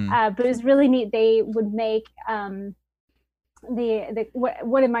 But it was really neat. They would make one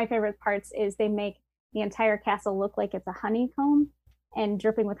of my favorite parts is they make the entire castle look like it's a honeycomb and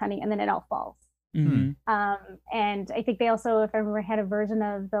dripping with honey, and then it all falls. And I think they also, if I remember, had a version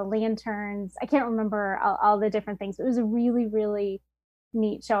of the lanterns. I can't remember all the different things. It was a really, really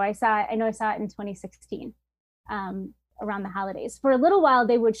neat show. I know I saw it in 2016 around the holidays. For a little while,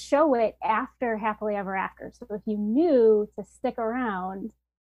 they would show it after Happily Ever After. So if you knew to stick around,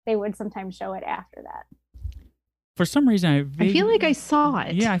 they would sometimes show it after that. For some reason, I feel like I saw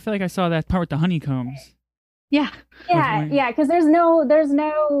it. Yeah, I feel like I saw that part with the honeycombs. Yeah, because there's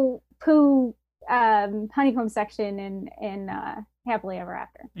no poo honeycomb section in Happily Ever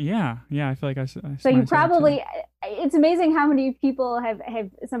After. Yeah, I feel like I saw. So you probably, it's amazing how many people have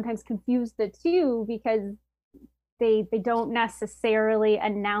sometimes confused the two, because they don't necessarily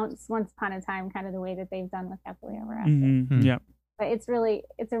announce Once Upon a Time kind of the way that they've done with Happily Ever After. Yeah, but it's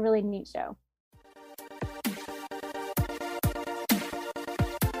a really neat show.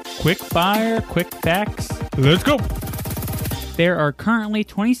 Quick fire, quick facts. Let's go. There are currently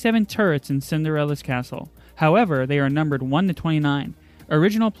 27 turrets in Cinderella's castle. However, they are numbered 1 to 29.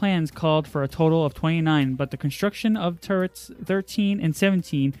 Original plans called for a total of 29, but the construction of turrets 13 and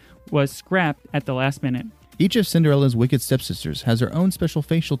 17 was scrapped at the last minute. Each of Cinderella's wicked stepsisters has her own special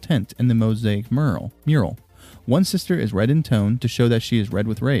facial tint in the mosaic mural. One sister is red in tone to show that she is red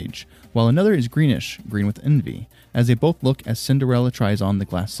with rage, while another is greenish, green with envy, as they both look as Cinderella tries on the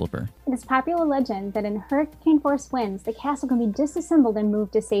glass slipper. It is popular legend that in hurricane force winds, the castle can be disassembled and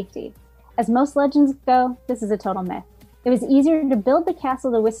moved to safety. As most legends go, this is a total myth. It was easier to build the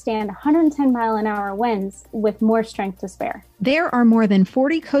castle to withstand 110-mile-an-hour winds with more strength to spare. There are more than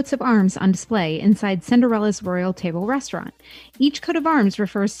 40 coats of arms on display inside Cinderella's Royal Table restaurant. Each coat of arms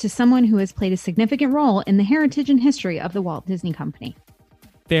refers to someone who has played a significant role in the heritage and history of the Walt Disney Company.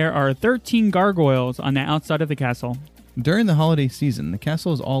 There are 13 gargoyles on the outside of the castle. During the holiday season, the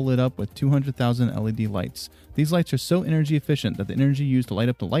castle is all lit up with 200,000 LED lights. These lights are so energy efficient that the energy used to light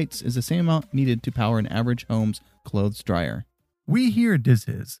up the lights is the same amount needed to power an average home's clothes dryer. We here at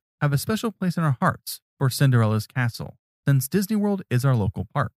DizHiz have a special place in our hearts for Cinderella's castle, since Disney World is our local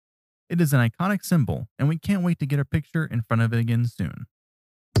park. It is an iconic symbol, and we can't wait to get a picture in front of it again soon.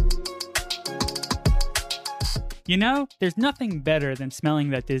 You know, there's nothing better than smelling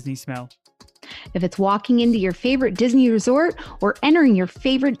that Disney smell. If it's walking into your favorite Disney resort or entering your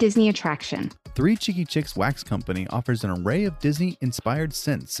favorite Disney attraction. Three Cheeky Chicks Wax Company offers an array of Disney-inspired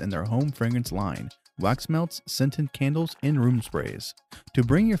scents in their home fragrance line, wax melts, scented candles, and room sprays. To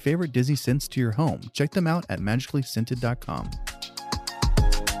bring your favorite Disney scents to your home, check them out at magicallyscented.com.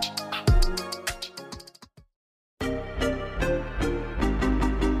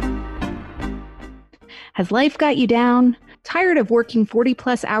 Has life got you down? Tired of working 40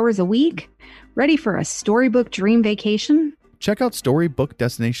 plus hours a week? Ready for a storybook dream vacation? Check out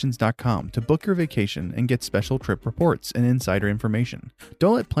StorybookDestinations.com to book your vacation and get special trip reports and insider information.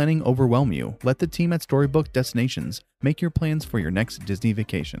 Don't let planning overwhelm you. Let the team at Storybook Destinations make your plans for your next Disney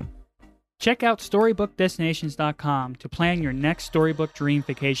vacation. Check out StorybookDestinations.com to plan your next storybook dream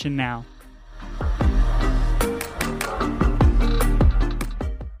vacation now.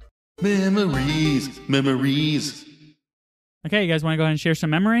 Memories. Okay, you guys want to go ahead and share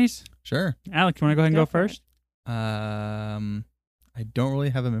some memories? Sure. Alex, you want to go ahead and go first? I don't really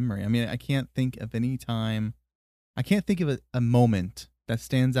have a memory. I mean, I can't think of any time. I can't think of a moment that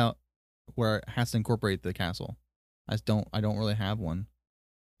stands out where it has to incorporate the castle. I don't really have one,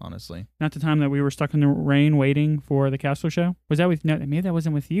 honestly. Not the time that we were stuck in the rain waiting for the castle show? Was that with, no, maybe that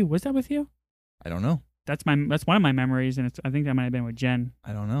wasn't with you. Was that with you? I don't know. That's one of my memories, and I think that might have been with Jen,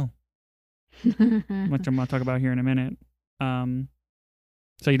 I don't know. which I'm going to talk about here in a minute.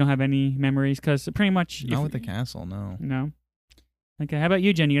 So you don't have any memories? Because pretty much... Not with the castle, no. No? Okay, how about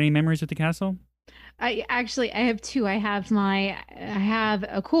you, Jen? You got any memories with the castle? I have two. I have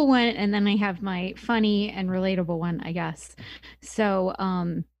a cool one, and then I have my funny and relatable one, I guess. So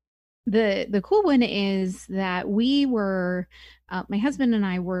the cool one is that we were, my husband and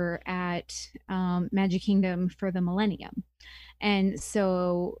I were at Magic Kingdom for the Millennium. And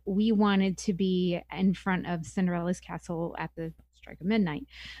so we wanted to be in front of Cinderella's castle at the strike of midnight.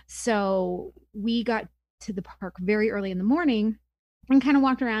 So we got to the park very early in the morning and kind of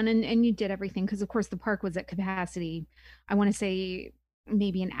walked around and you did everything. Because, of course, the park was at capacity, I want to say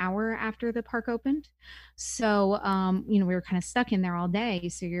maybe an hour after the park opened. So, we were kind of stuck in there all day.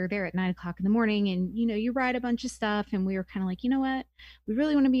 So you're there at 9:00 in the morning and, you ride a bunch of stuff. And we were kind of like, you know what? We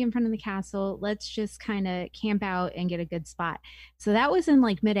really want to be in front of the castle. Let's just kind of camp out and get a good spot. So that was in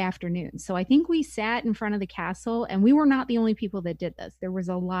like mid-afternoon. So I think we sat in front of the castle, and we were not the only people that did this. There was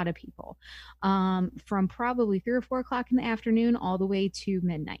a lot of people from probably 3 or 4 o'clock in the afternoon all the way to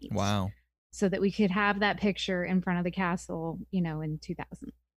midnight. Wow. So that we could have that picture in front of the castle, in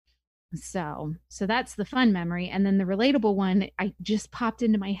 2000. So that's the fun memory. And then the relatable one, I just popped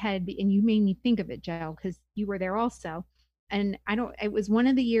into my head, and you made me think of it, Joe, because you were there also. And it was one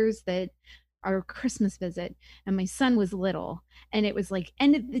of the years that our Christmas visit, and my son was little, and it was like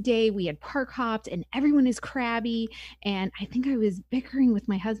end of the day, we had park hopped and everyone is crabby. And I think I was bickering with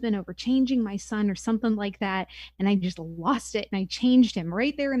my husband over changing my son or something like that. And I just lost it. And I changed him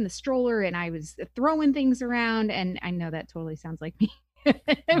right there in the stroller, and I was throwing things around. And I know that totally sounds like me. But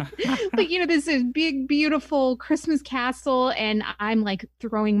this is big, beautiful Christmas castle, and I'm like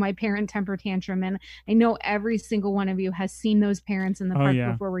throwing my parent temper tantrum. And I know every single one of you has seen those parents in the park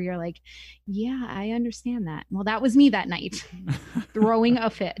before, where you're like, yeah, I understand that. Well, that was me that night, throwing a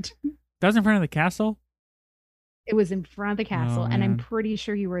fit. That was in front of the castle? It was in front of the castle, and I'm pretty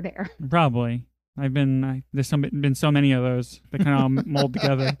sure you were there. Probably. There's been so many of those that kind of all mold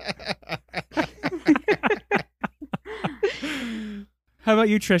together. How about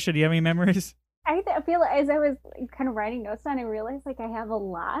you, Trisha? Do you have any memories? I feel like as I was kind of writing notes down, I realized I have a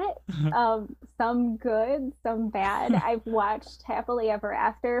lot. Some good, some bad. I've watched Happily Ever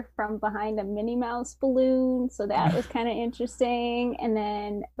After from behind a Minnie Mouse balloon, so that was kind of interesting. And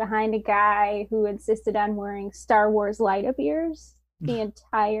then behind a guy who insisted on wearing Star Wars light-up ears the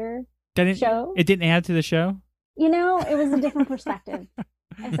entire show. It didn't add to the show? It was a different perspective.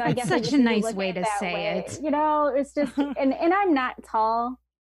 And so I guess such a nice way to say it. It's just, and I'm not tall,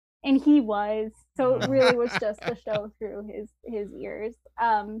 and he was, so it really was just the show through his ears.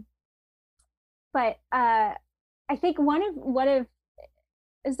 But I think so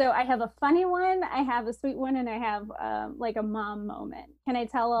I have a funny one, I have a sweet one, and I have like a mom moment. Can I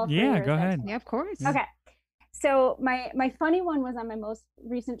tell all three? Yeah, go ahead. Yeah, of course. Okay. So my funny one was on my most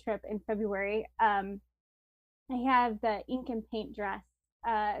recent trip in February. I have the ink and paint dress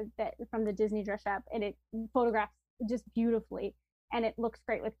that from the Disney dress shop, and it photographs just beautifully, and it looks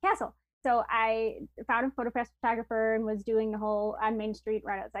great with the castle. So I found a photo pass photographer and was doing the whole on Main Street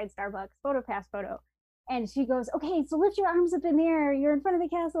right outside Starbucks photo pass photo. And she goes, okay, so lift your arms up in the air. You're in front of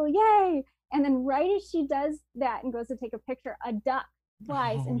the castle. Yay. And then right as she does that and goes to take a picture, a duck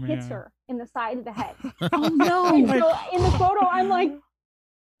flies and hits her in the side of the head. Oh no. And so in the photo, I'm like,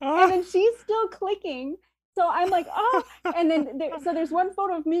 and then she's still clicking. So I'm like, oh, and then there's one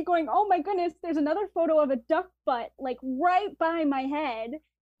photo of me going, oh my goodness. There's another photo of a duck butt, like right by my head.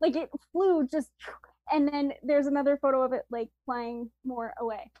 Like it flew just, and then there's another photo of it like flying more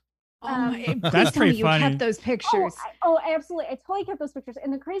away. That's pretty you funny. kept those pictures. Absolutely. I totally kept those pictures.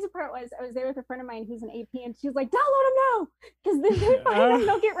 And the crazy part was I was there with a friend of mine who's an AP, and she was like, download them now, because then they find them,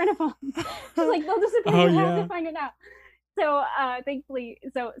 don't get rid of them. She's like, they'll disappear. You have to find it now. So thankfully,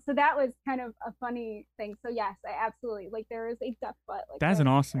 so that was kind of a funny thing. So yes, I absolutely, like, there is a duck butt. Like, that's an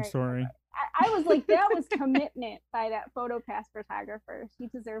awesome story. I was like, that was commitment by that photo pass photographer. She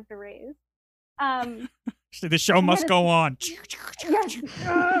deserved a raise. The show must go on. Yes.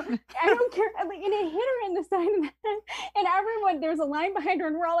 I don't care. Like, and it hit her in the side of the head. And everyone, there's a line behind her,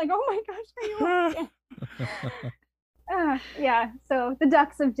 and we're all like, oh my gosh, are you okay? Yeah. So the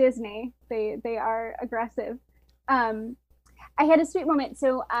ducks of Disney, they are aggressive. I had a sweet moment.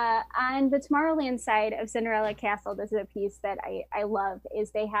 So on the Tomorrowland side of Cinderella Castle, this is a piece that I love,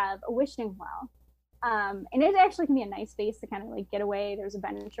 is they have a wishing well. And it actually can be a nice space to kind of like get away. There's a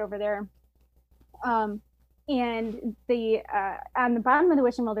bench over there. And the on the bottom of the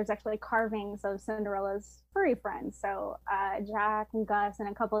wishing well, there's actually carvings of Cinderella's furry friends. So Jack and Gus and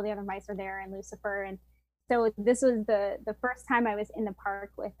a couple of the other mice are there, and Lucifer. And so this was the first time I was in the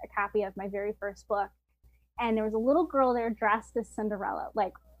park with a copy of my very first book. And there was a little girl there dressed as Cinderella,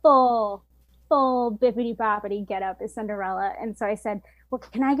 like full bippity boppity get up as Cinderella. And so I said, well,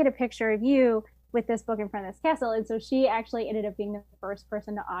 can I get a picture of you with this book in front of this castle? And so she actually ended up being the first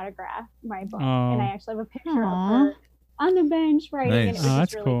person to autograph my book. And I actually have a picture of her on the bench writing. Nice. And it was just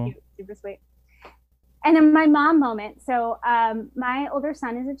that's really cool. cute, super sweet. And then my mom moment. So my older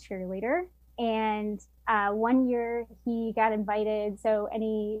son is a cheerleader. And 1 year he got invited. So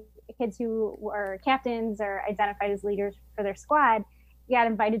any kids who were captains or identified as leaders for their squad got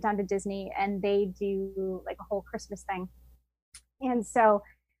invited down to Disney, and they do like a whole Christmas thing. And so,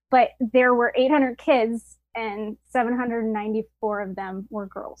 but there were 800 kids and 794 of them were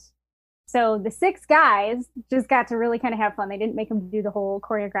girls. So the 6 guys just got to really kind of have fun. They didn't make them do the whole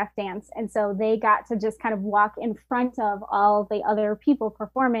choreographed dance. And so they got to just kind of walk in front of all the other people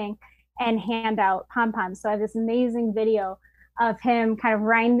performing and hand out pom-poms. So I have this amazing video of him kind of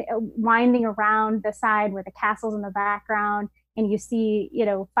winding around the side where the castle's in the background. And you see,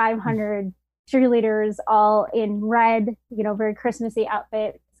 500 cheerleaders all in red, very Christmassy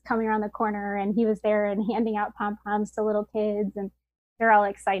outfits coming around the corner. And he was there and handing out pom-poms to little kids, and they're all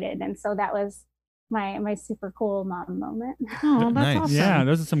excited. And so that was my super cool mom moment. Oh, that's Nice. awesome. Yeah,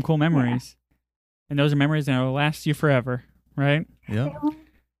 those are some cool memories. And those are memories that will last you forever, right? Yeah.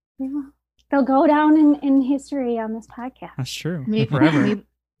 They'll go down in history on this podcast. That's true. Maybe,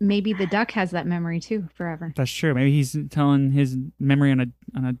 maybe the duck has that memory too, forever. That's true. Maybe he's telling his memory on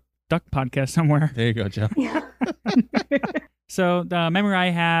a duck podcast somewhere. There you go, Joe. Yeah. So the memory I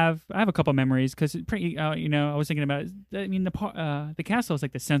have a couple memories, because pretty, I was thinking about it. I mean, the castle is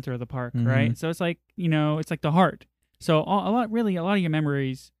like the center of the park, right? So it's like, it's like the heart. So a lot of your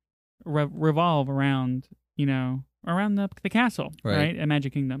memories revolve around, around the castle, right? At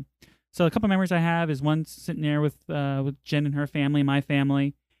Magic Kingdom. So a couple memories I have is one sitting there with Jen and her family, my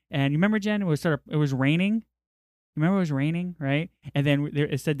family. And you remember, Jen, it was raining. Remember it was raining, right? And then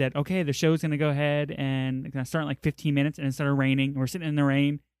it said that, okay, the show's going to go ahead and it's going to start in like 15 minutes, and it started raining. And we're sitting in the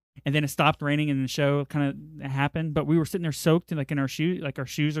rain, and then it stopped raining, and the show kind of happened. But we were sitting there soaked, like in our shoes, like our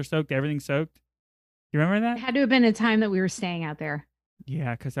shoes are soaked, everything's soaked. You remember that? It had to have been a time that we were staying out there.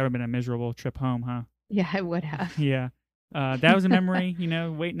 Yeah, because that would have been a miserable trip home, huh? Yeah, it would have. Yeah. That was a memory,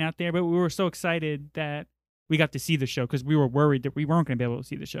 waiting out there. But we were so excited that we got to see the show, because we were worried that we weren't going to be able to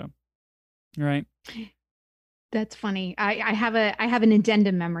see the show. Right? That's funny. I have an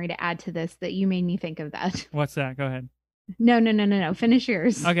addendum memory to add to this that you made me think of that. What's that? Go ahead. No. Finish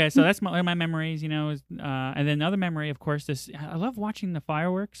yours. Okay, so that's my memories, and then another memory, of course, I love watching the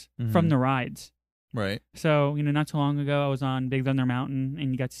fireworks from the rides. Right. So, not too long ago, I was on Big Thunder Mountain,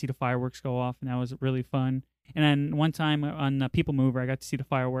 and you got to see the fireworks go off, and that was really fun. And then one time on the People Mover, I got to see the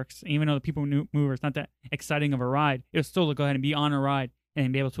fireworks. Even though the People Mover is not that exciting of a ride, it was still to go ahead and be on a ride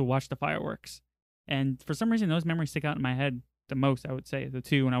and be able to watch the fireworks. And for some reason, those memories stick out in my head the most, I would say, the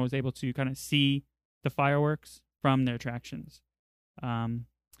two, when I was able to kind of see the fireworks from their attractions.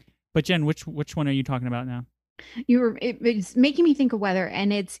 But Jen, which one are you talking about now? It's making me think of weather,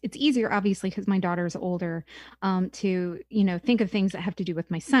 and it's easier obviously because my daughter's older, to think of things that have to do with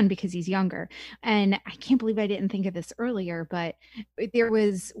my son because he's younger. And I can't believe I didn't think of this earlier, but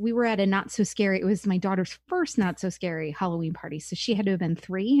we were at a not so scary, it was my daughter's first not so scary Halloween party, so she had to have been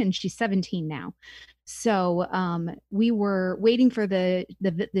 3 and she's 17 now. So we were waiting for the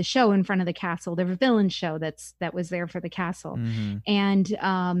show in front of the castle, the villain show that was there for the castle.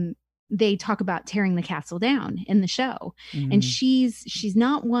 And they talk about tearing the castle down in the show. And she's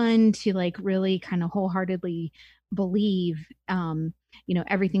not one to like really kind of wholeheartedly believe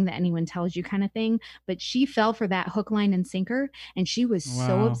everything that anyone tells you kind of thing, but she fell for that hook, line, and sinker, and she was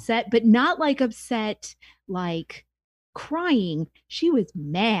so upset, but not like upset like crying. She was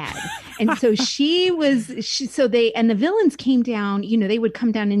mad. And so the villains came down, they would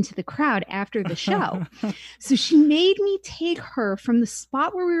come down into the crowd after the show. So she made me take her from the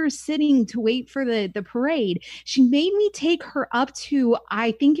spot where we were sitting to wait for the parade. She made me take her up to,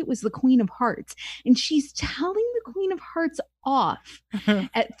 I think it was the Queen of Hearts. And she's telling the Queen of Hearts off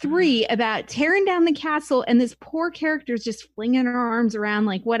at 3 about tearing down the castle, and this poor character is just flinging her arms around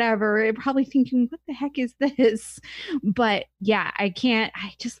like whatever, probably thinking, what the heck is this? But yeah, I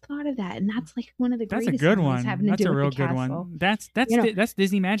just thought of that, and that's like one of the greatest. That's a good one. That's a real good one. That's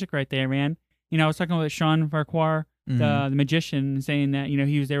Disney magic right there, man. I was talking with Sean Farquhar, the magician, saying that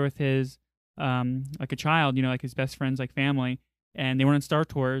he was there with his like a child, like his best friend's like family, and they were on Star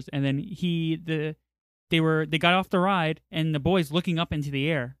Tours, and then they got off the ride, and the boy's looking up into the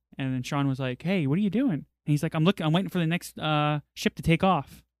air, and then Sean was like, "Hey, what are you doing?" And he's like, "I'm waiting for the next ship to take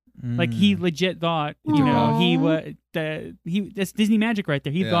off." Like he legit thought, that's Disney magic right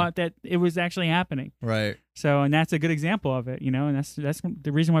there. He thought that it was actually happening. Right. So, and that's a good example of it, and that's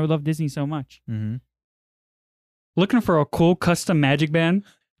the reason why we love Disney so much. Looking for a cool custom magic band?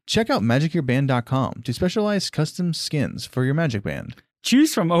 Check out MagicYourBand.com to specialize custom skins for your magic band.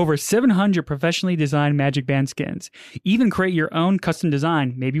 Choose from over 700 professionally designed magic band skins. Even create your own custom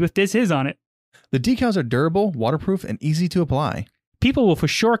design, maybe with His on it. The decals are durable, waterproof, and easy to apply. People will for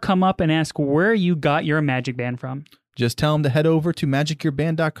sure come up and ask where you got your magic band from. Just tell them to head over to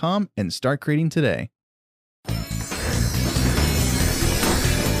MagicYourBand.com and start creating today.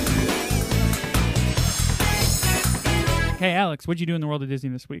 Hey, Alex, what'd you do in the world of Disney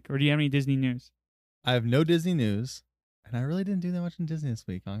this week? Or do you have any Disney news? I have no Disney news. And I really didn't do that much in Disney this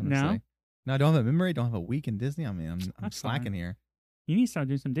week, I'm going to say. No, I don't have a memory. Don't have a week in Disney. I mean, I'm slacking here. You need to start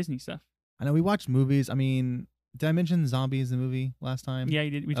doing some Disney stuff. I know we watched movies. I mean, did I mention Zombies, the movie, last time? Yeah,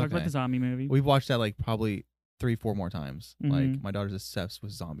 you did. We talked about the zombie movie. We've watched that like probably 3-4 more times. Like my daughter's obsessed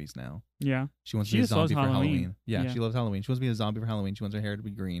with zombies now. Yeah. She wants to be a zombie for Halloween. Yeah, she loves Halloween. She wants to be a zombie for Halloween. She wants her hair to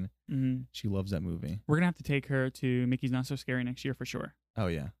be green. She loves that movie. We're going to have to take her to Mickey's Not So Scary next year for sure. Oh,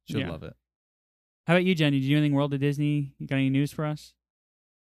 yeah. She'll love it. How about you, Jen? Did you do anything World of Disney? You got any news for us?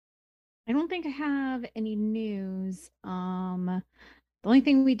 I don't think I have any news. The only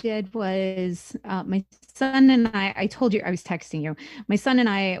thing we did was my son and I told you, I was texting you. My son and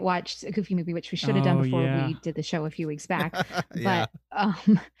I watched a Goofy movie, which we should have done before we did the show a few weeks back. But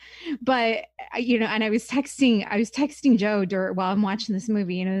and I was texting Joe while I'm watching this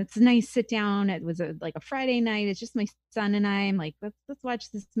movie. It's a nice sit down. It was like a Friday night. It's just my son and I. I'm like, let's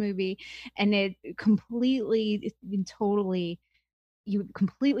watch this movie. And you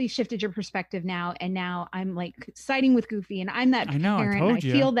completely shifted your perspective now, and now I'm like siding with Goofy, and I'm that parent. I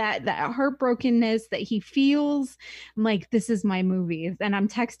feel that heartbrokenness that he feels. I'm like, this is my movie, and I'm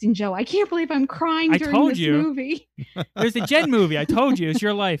texting Joe, I can't believe I'm crying during this movie. There's a Jen movie. I told you, it's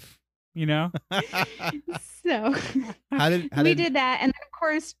your life. So we did that, and then of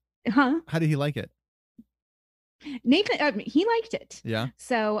course, How did he like it? Nathan, he liked it. Yeah.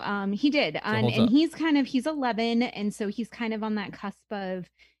 So he did. And he's 11. And so he's kind of on that cusp of,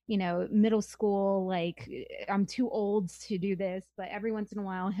 middle school, like I'm too old to do this, but every once in a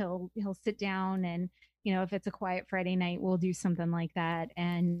while he'll sit down and, if it's a quiet Friday night, we'll do something like that.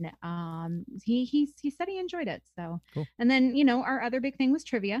 And he said he enjoyed it. So, cool. And then, our other big thing was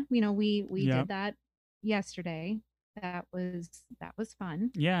trivia. We did that yesterday. That was fun.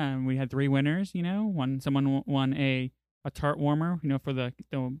 Yeah, and we had 3 winners. Someone won a tart warmer. For the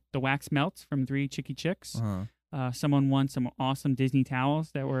wax melts from 3 Chicky Chicks. Someone won some awesome Disney towels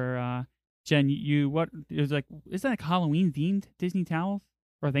that were. Jen, is that like Halloween themed Disney towels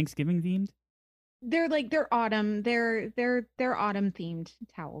or Thanksgiving themed? They're autumn. They're autumn themed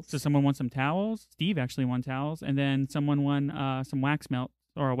towels. So someone won some towels. Steve actually won towels, and then someone won some wax melts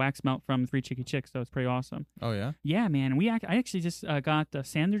or a wax melt from Three Cheeky Chicks, so it's pretty awesome. Oh yeah. Yeah, man. I actually just got the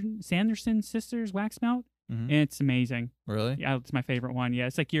Sanderson Sisters wax melt. Mm-hmm. And it's amazing. Really? Yeah, it's my favorite one. Yeah,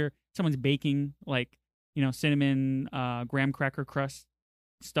 it's like someone's baking like cinnamon graham cracker crust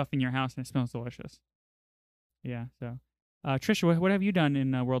stuff in your house, and it smells delicious. Yeah. So, Trisha, what have you done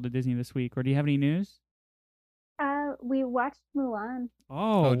in World of Disney this week, or do you have any news? We watched Mulan.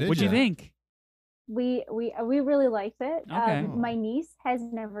 Oh, did what'd you ya? think? We really liked it. Okay. My niece has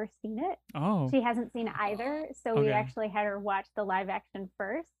never seen it. Oh. She hasn't seen either, so we Okay. actually had her watch the live action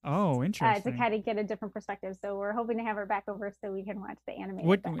first. Oh, interesting. To kind of get a different perspective. So we're hoping to have her back over so we can watch the animated.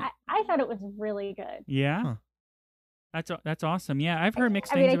 What- But I thought it was really good. Yeah. Huh. That's awesome. Yeah, I've heard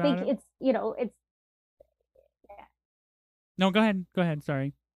mixed I mean, things I about think it. it's it's No, go ahead.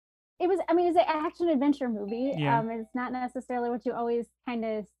 Sorry. it's an action adventure movie. Yeah. It's not necessarily what you always kind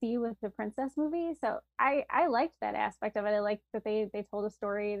of see with the princess movie. So I liked that aspect of it. I liked that they told a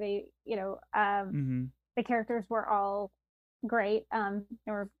story. They Mm-hmm. the characters were all great. There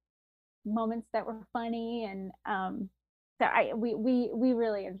were moments that were funny, and so we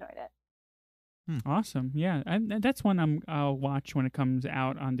really enjoyed it. Awesome. Yeah, that's one I'll watch when it comes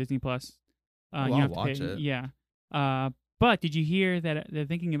out on Disney Plus. Well, you I'll have to watch pay- it. Yeah. But did you hear that they're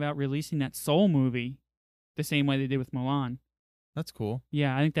thinking about releasing that Soul movie the same way they did with Mulan? That's cool.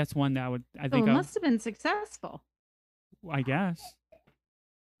 Yeah, I think that's one that I Oh, think it must have been successful. I guess.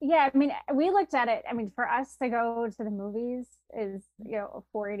 Yeah, I mean, we looked at it. I mean, for us to go to the movies is a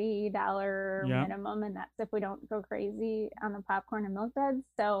 $40 Yeah. minimum, and that's if we don't go crazy on the popcorn and milk duds.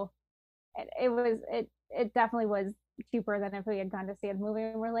 So it definitely was cheaper than if we had gone to see a movie.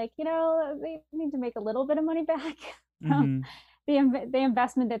 And we're like, they need to make a little bit of money back from the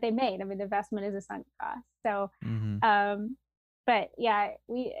investment that they made. I mean, the investment is a sunk cost. So, Mm-hmm. but yeah,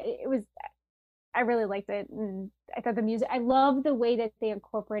 I really liked it, and I thought the music. I love the way that they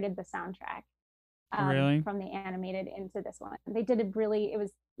incorporated the soundtrack. Really? From the animated into this one. They did it really. It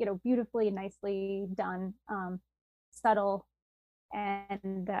was beautifully, nicely done, subtle,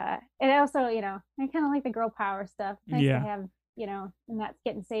 and also I kind of like the girl power stuff. Nice Yeah. to have and that's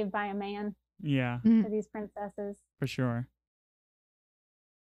getting saved by a man Yeah, for these princesses. for sure.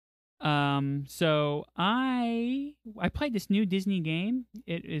 So I played this new Disney game.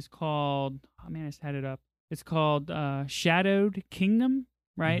 It is called, oh man, I just had it up. It's called Shadowed Kingdom,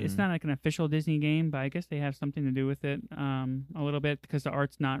 right? It's Mhm. not like an official Disney game, but I guess they have something to do with it a little bit because the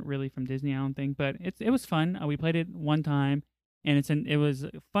art's not really from Disney, I don't think. But it was fun. We played it one time, and it was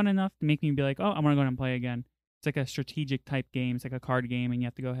fun enough to make me be like, oh, I want to go ahead and play again. It's like a strategic type game. It's like a card game, and you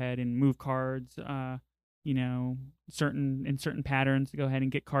have to go ahead and move cards. Certain patterns to go ahead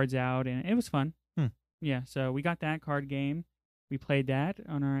and get cards out, and it was fun. Yeah, so we got that card game. We played that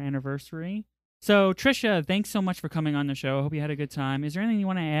on our anniversary. So Trisha, thanks so much for coming on the show. I hope you had a good time. Is there anything you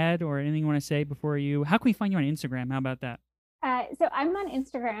want to add or anything you want to say before how can we find you on Instagram? How about that? So I'm on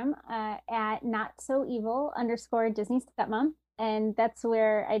Instagram at @NotSoEvil_Disney Stepmom, and that's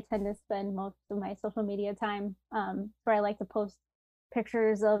where I tend to spend most of my social media time. Where I like to post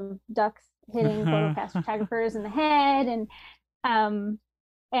pictures of ducks hitting PhotoPass photographers in the head, and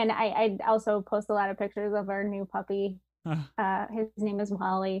I also post a lot of pictures of our new puppy. His name is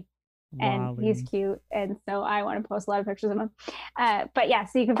Wally, and he's cute, and so I want to post a lot of pictures of him. But yeah,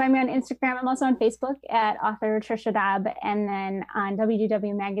 so you can find me on Instagram. I'm also on Facebook at author Trisha Dabb, and then on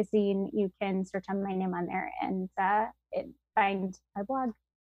WDW Magazine you can search on my name on there and find my blog.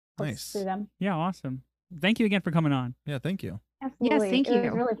 Nice. Through them. Yeah, awesome. Thank you again for coming on. Yeah, thank you. Absolutely. Yes, thank It you.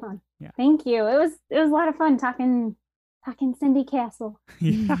 was really fun. Yeah. Thank you. It was a lot of fun talking Cindy Castle.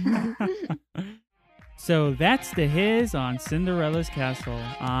 So that's the His on Cinderella's Castle.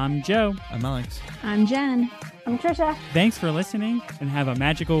 I'm Joe. I'm Alex. I'm Jen. I'm Trisha. Thanks for listening and have a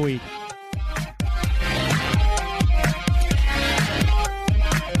magical week.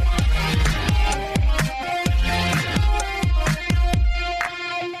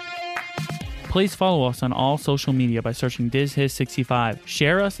 Please follow us on all social media by searching DizHiz65.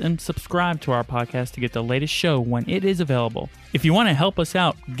 Share us and subscribe to our podcast to get the latest show when it is available. If you want to help us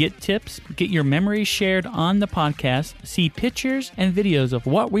out, get tips, get your memories shared on the podcast, see pictures and videos of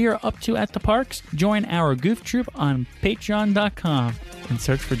what we are up to at the parks, join our goof troop on patreon.com and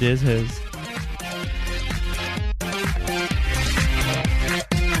search for DizHiz.